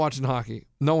 we're not watching hockey.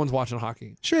 No one's watching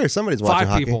hockey. Sure, somebody's watching 5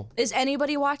 hockey. people. Is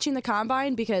anybody watching the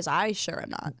combine? Because I sure am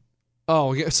not.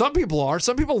 Oh, yeah. Some people are.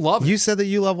 Some people love it. You said that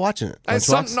you love watching it. I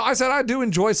Lunchbox? said I do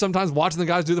enjoy sometimes watching the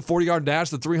guys do the 40-yard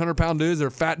dash, the 300-pound dudes. They're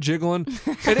fat jiggling.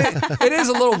 It is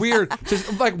a little weird.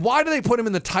 Just, like, why do they put them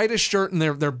in the tightest shirt and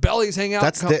their bellies hang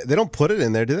out? They don't put it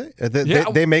in there, do they? Yeah.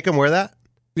 They make them wear that?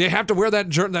 They have to wear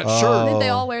that shirt. I think they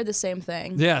all wear the same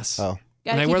thing. Yes. Oh. And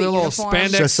Gotta they keep wear their it little uniform.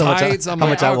 spandex Shows so much tights. how I'm much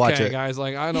like, I watch okay, it. guys,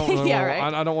 like I don't know. Yeah,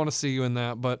 right. I don't want to see you in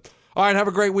that. But all right, have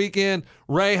a great weekend.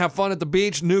 Ray, have fun at the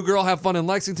beach. New girl, have fun in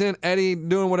Lexington. Eddie,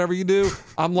 doing whatever you do.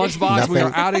 I'm Lunchbox. We are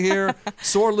Nothing. out of here.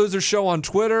 Sore Loser Show on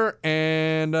Twitter.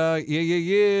 And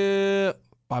yeah.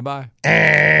 Bye-bye.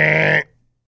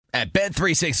 At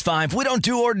Bet365, we don't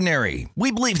do ordinary.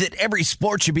 We believe that every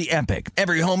sport should be epic.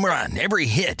 Every home run, every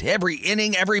hit, every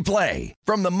inning, every play.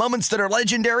 From the moments that are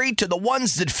legendary to the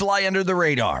ones that fly under the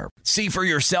radar. See for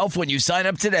yourself when you sign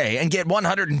up today and get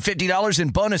 $150 in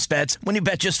bonus bets when you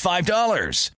bet just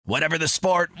 $5. Whatever the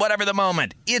sport, whatever the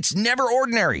moment, it's never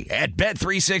ordinary at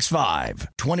Bet365.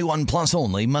 21 plus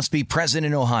only. Must be present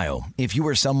in Ohio. If you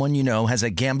or someone you know has a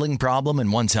gambling problem and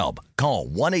wants help, call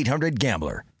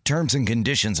 1-800-GAMBLER. Terms and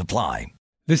conditions apply.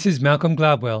 This is Malcolm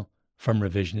Gladwell from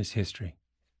Revisionist History.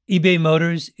 eBay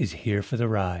Motors is here for the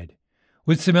ride.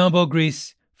 With some elbow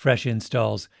grease, fresh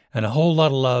installs, and a whole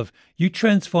lot of love, you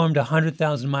transformed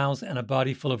 100,000 miles and a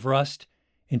body full of rust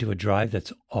into a drive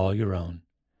that's all your own.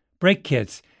 Brake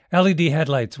kits, LED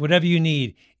headlights, whatever you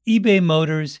need, eBay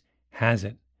Motors has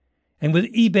it. And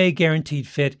with eBay Guaranteed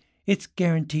Fit, it's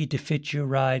guaranteed to fit your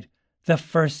ride the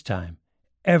first time,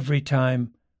 every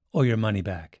time, or your money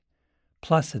back.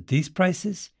 Plus, at these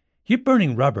prices, you're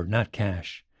burning rubber, not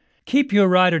cash. Keep your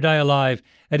ride or die alive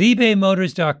at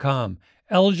ebaymotors.com.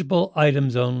 Eligible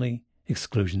items only.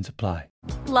 Exclusions apply.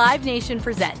 Live Nation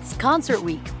presents Concert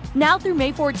Week. Now through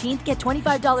May 14th, get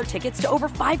 $25 tickets to over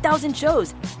 5,000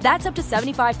 shows. That's up to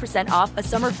 75% off a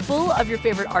summer full of your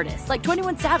favorite artists like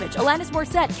 21 Savage, Alanis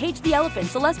Morissette, Cage the Elephant,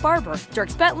 Celeste Barber,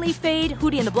 Dierks Bentley, Fade,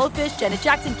 Hootie and the Blowfish, Janet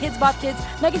Jackson, Kids Bop Kids,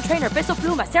 Meghan Trainor, Peso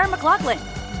Pluma, Sarah McLachlan.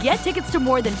 Get tickets to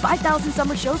more than 5,000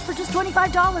 summer shows for just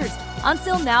 $25.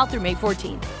 Until now through May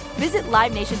 14th. Visit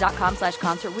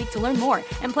LiveNation.com/Concert Week to learn more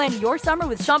and plan your summer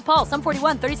with Sean Paul, Sum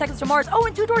 41, 30 Seconds to Mars,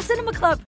 and Two Door Cinema Club.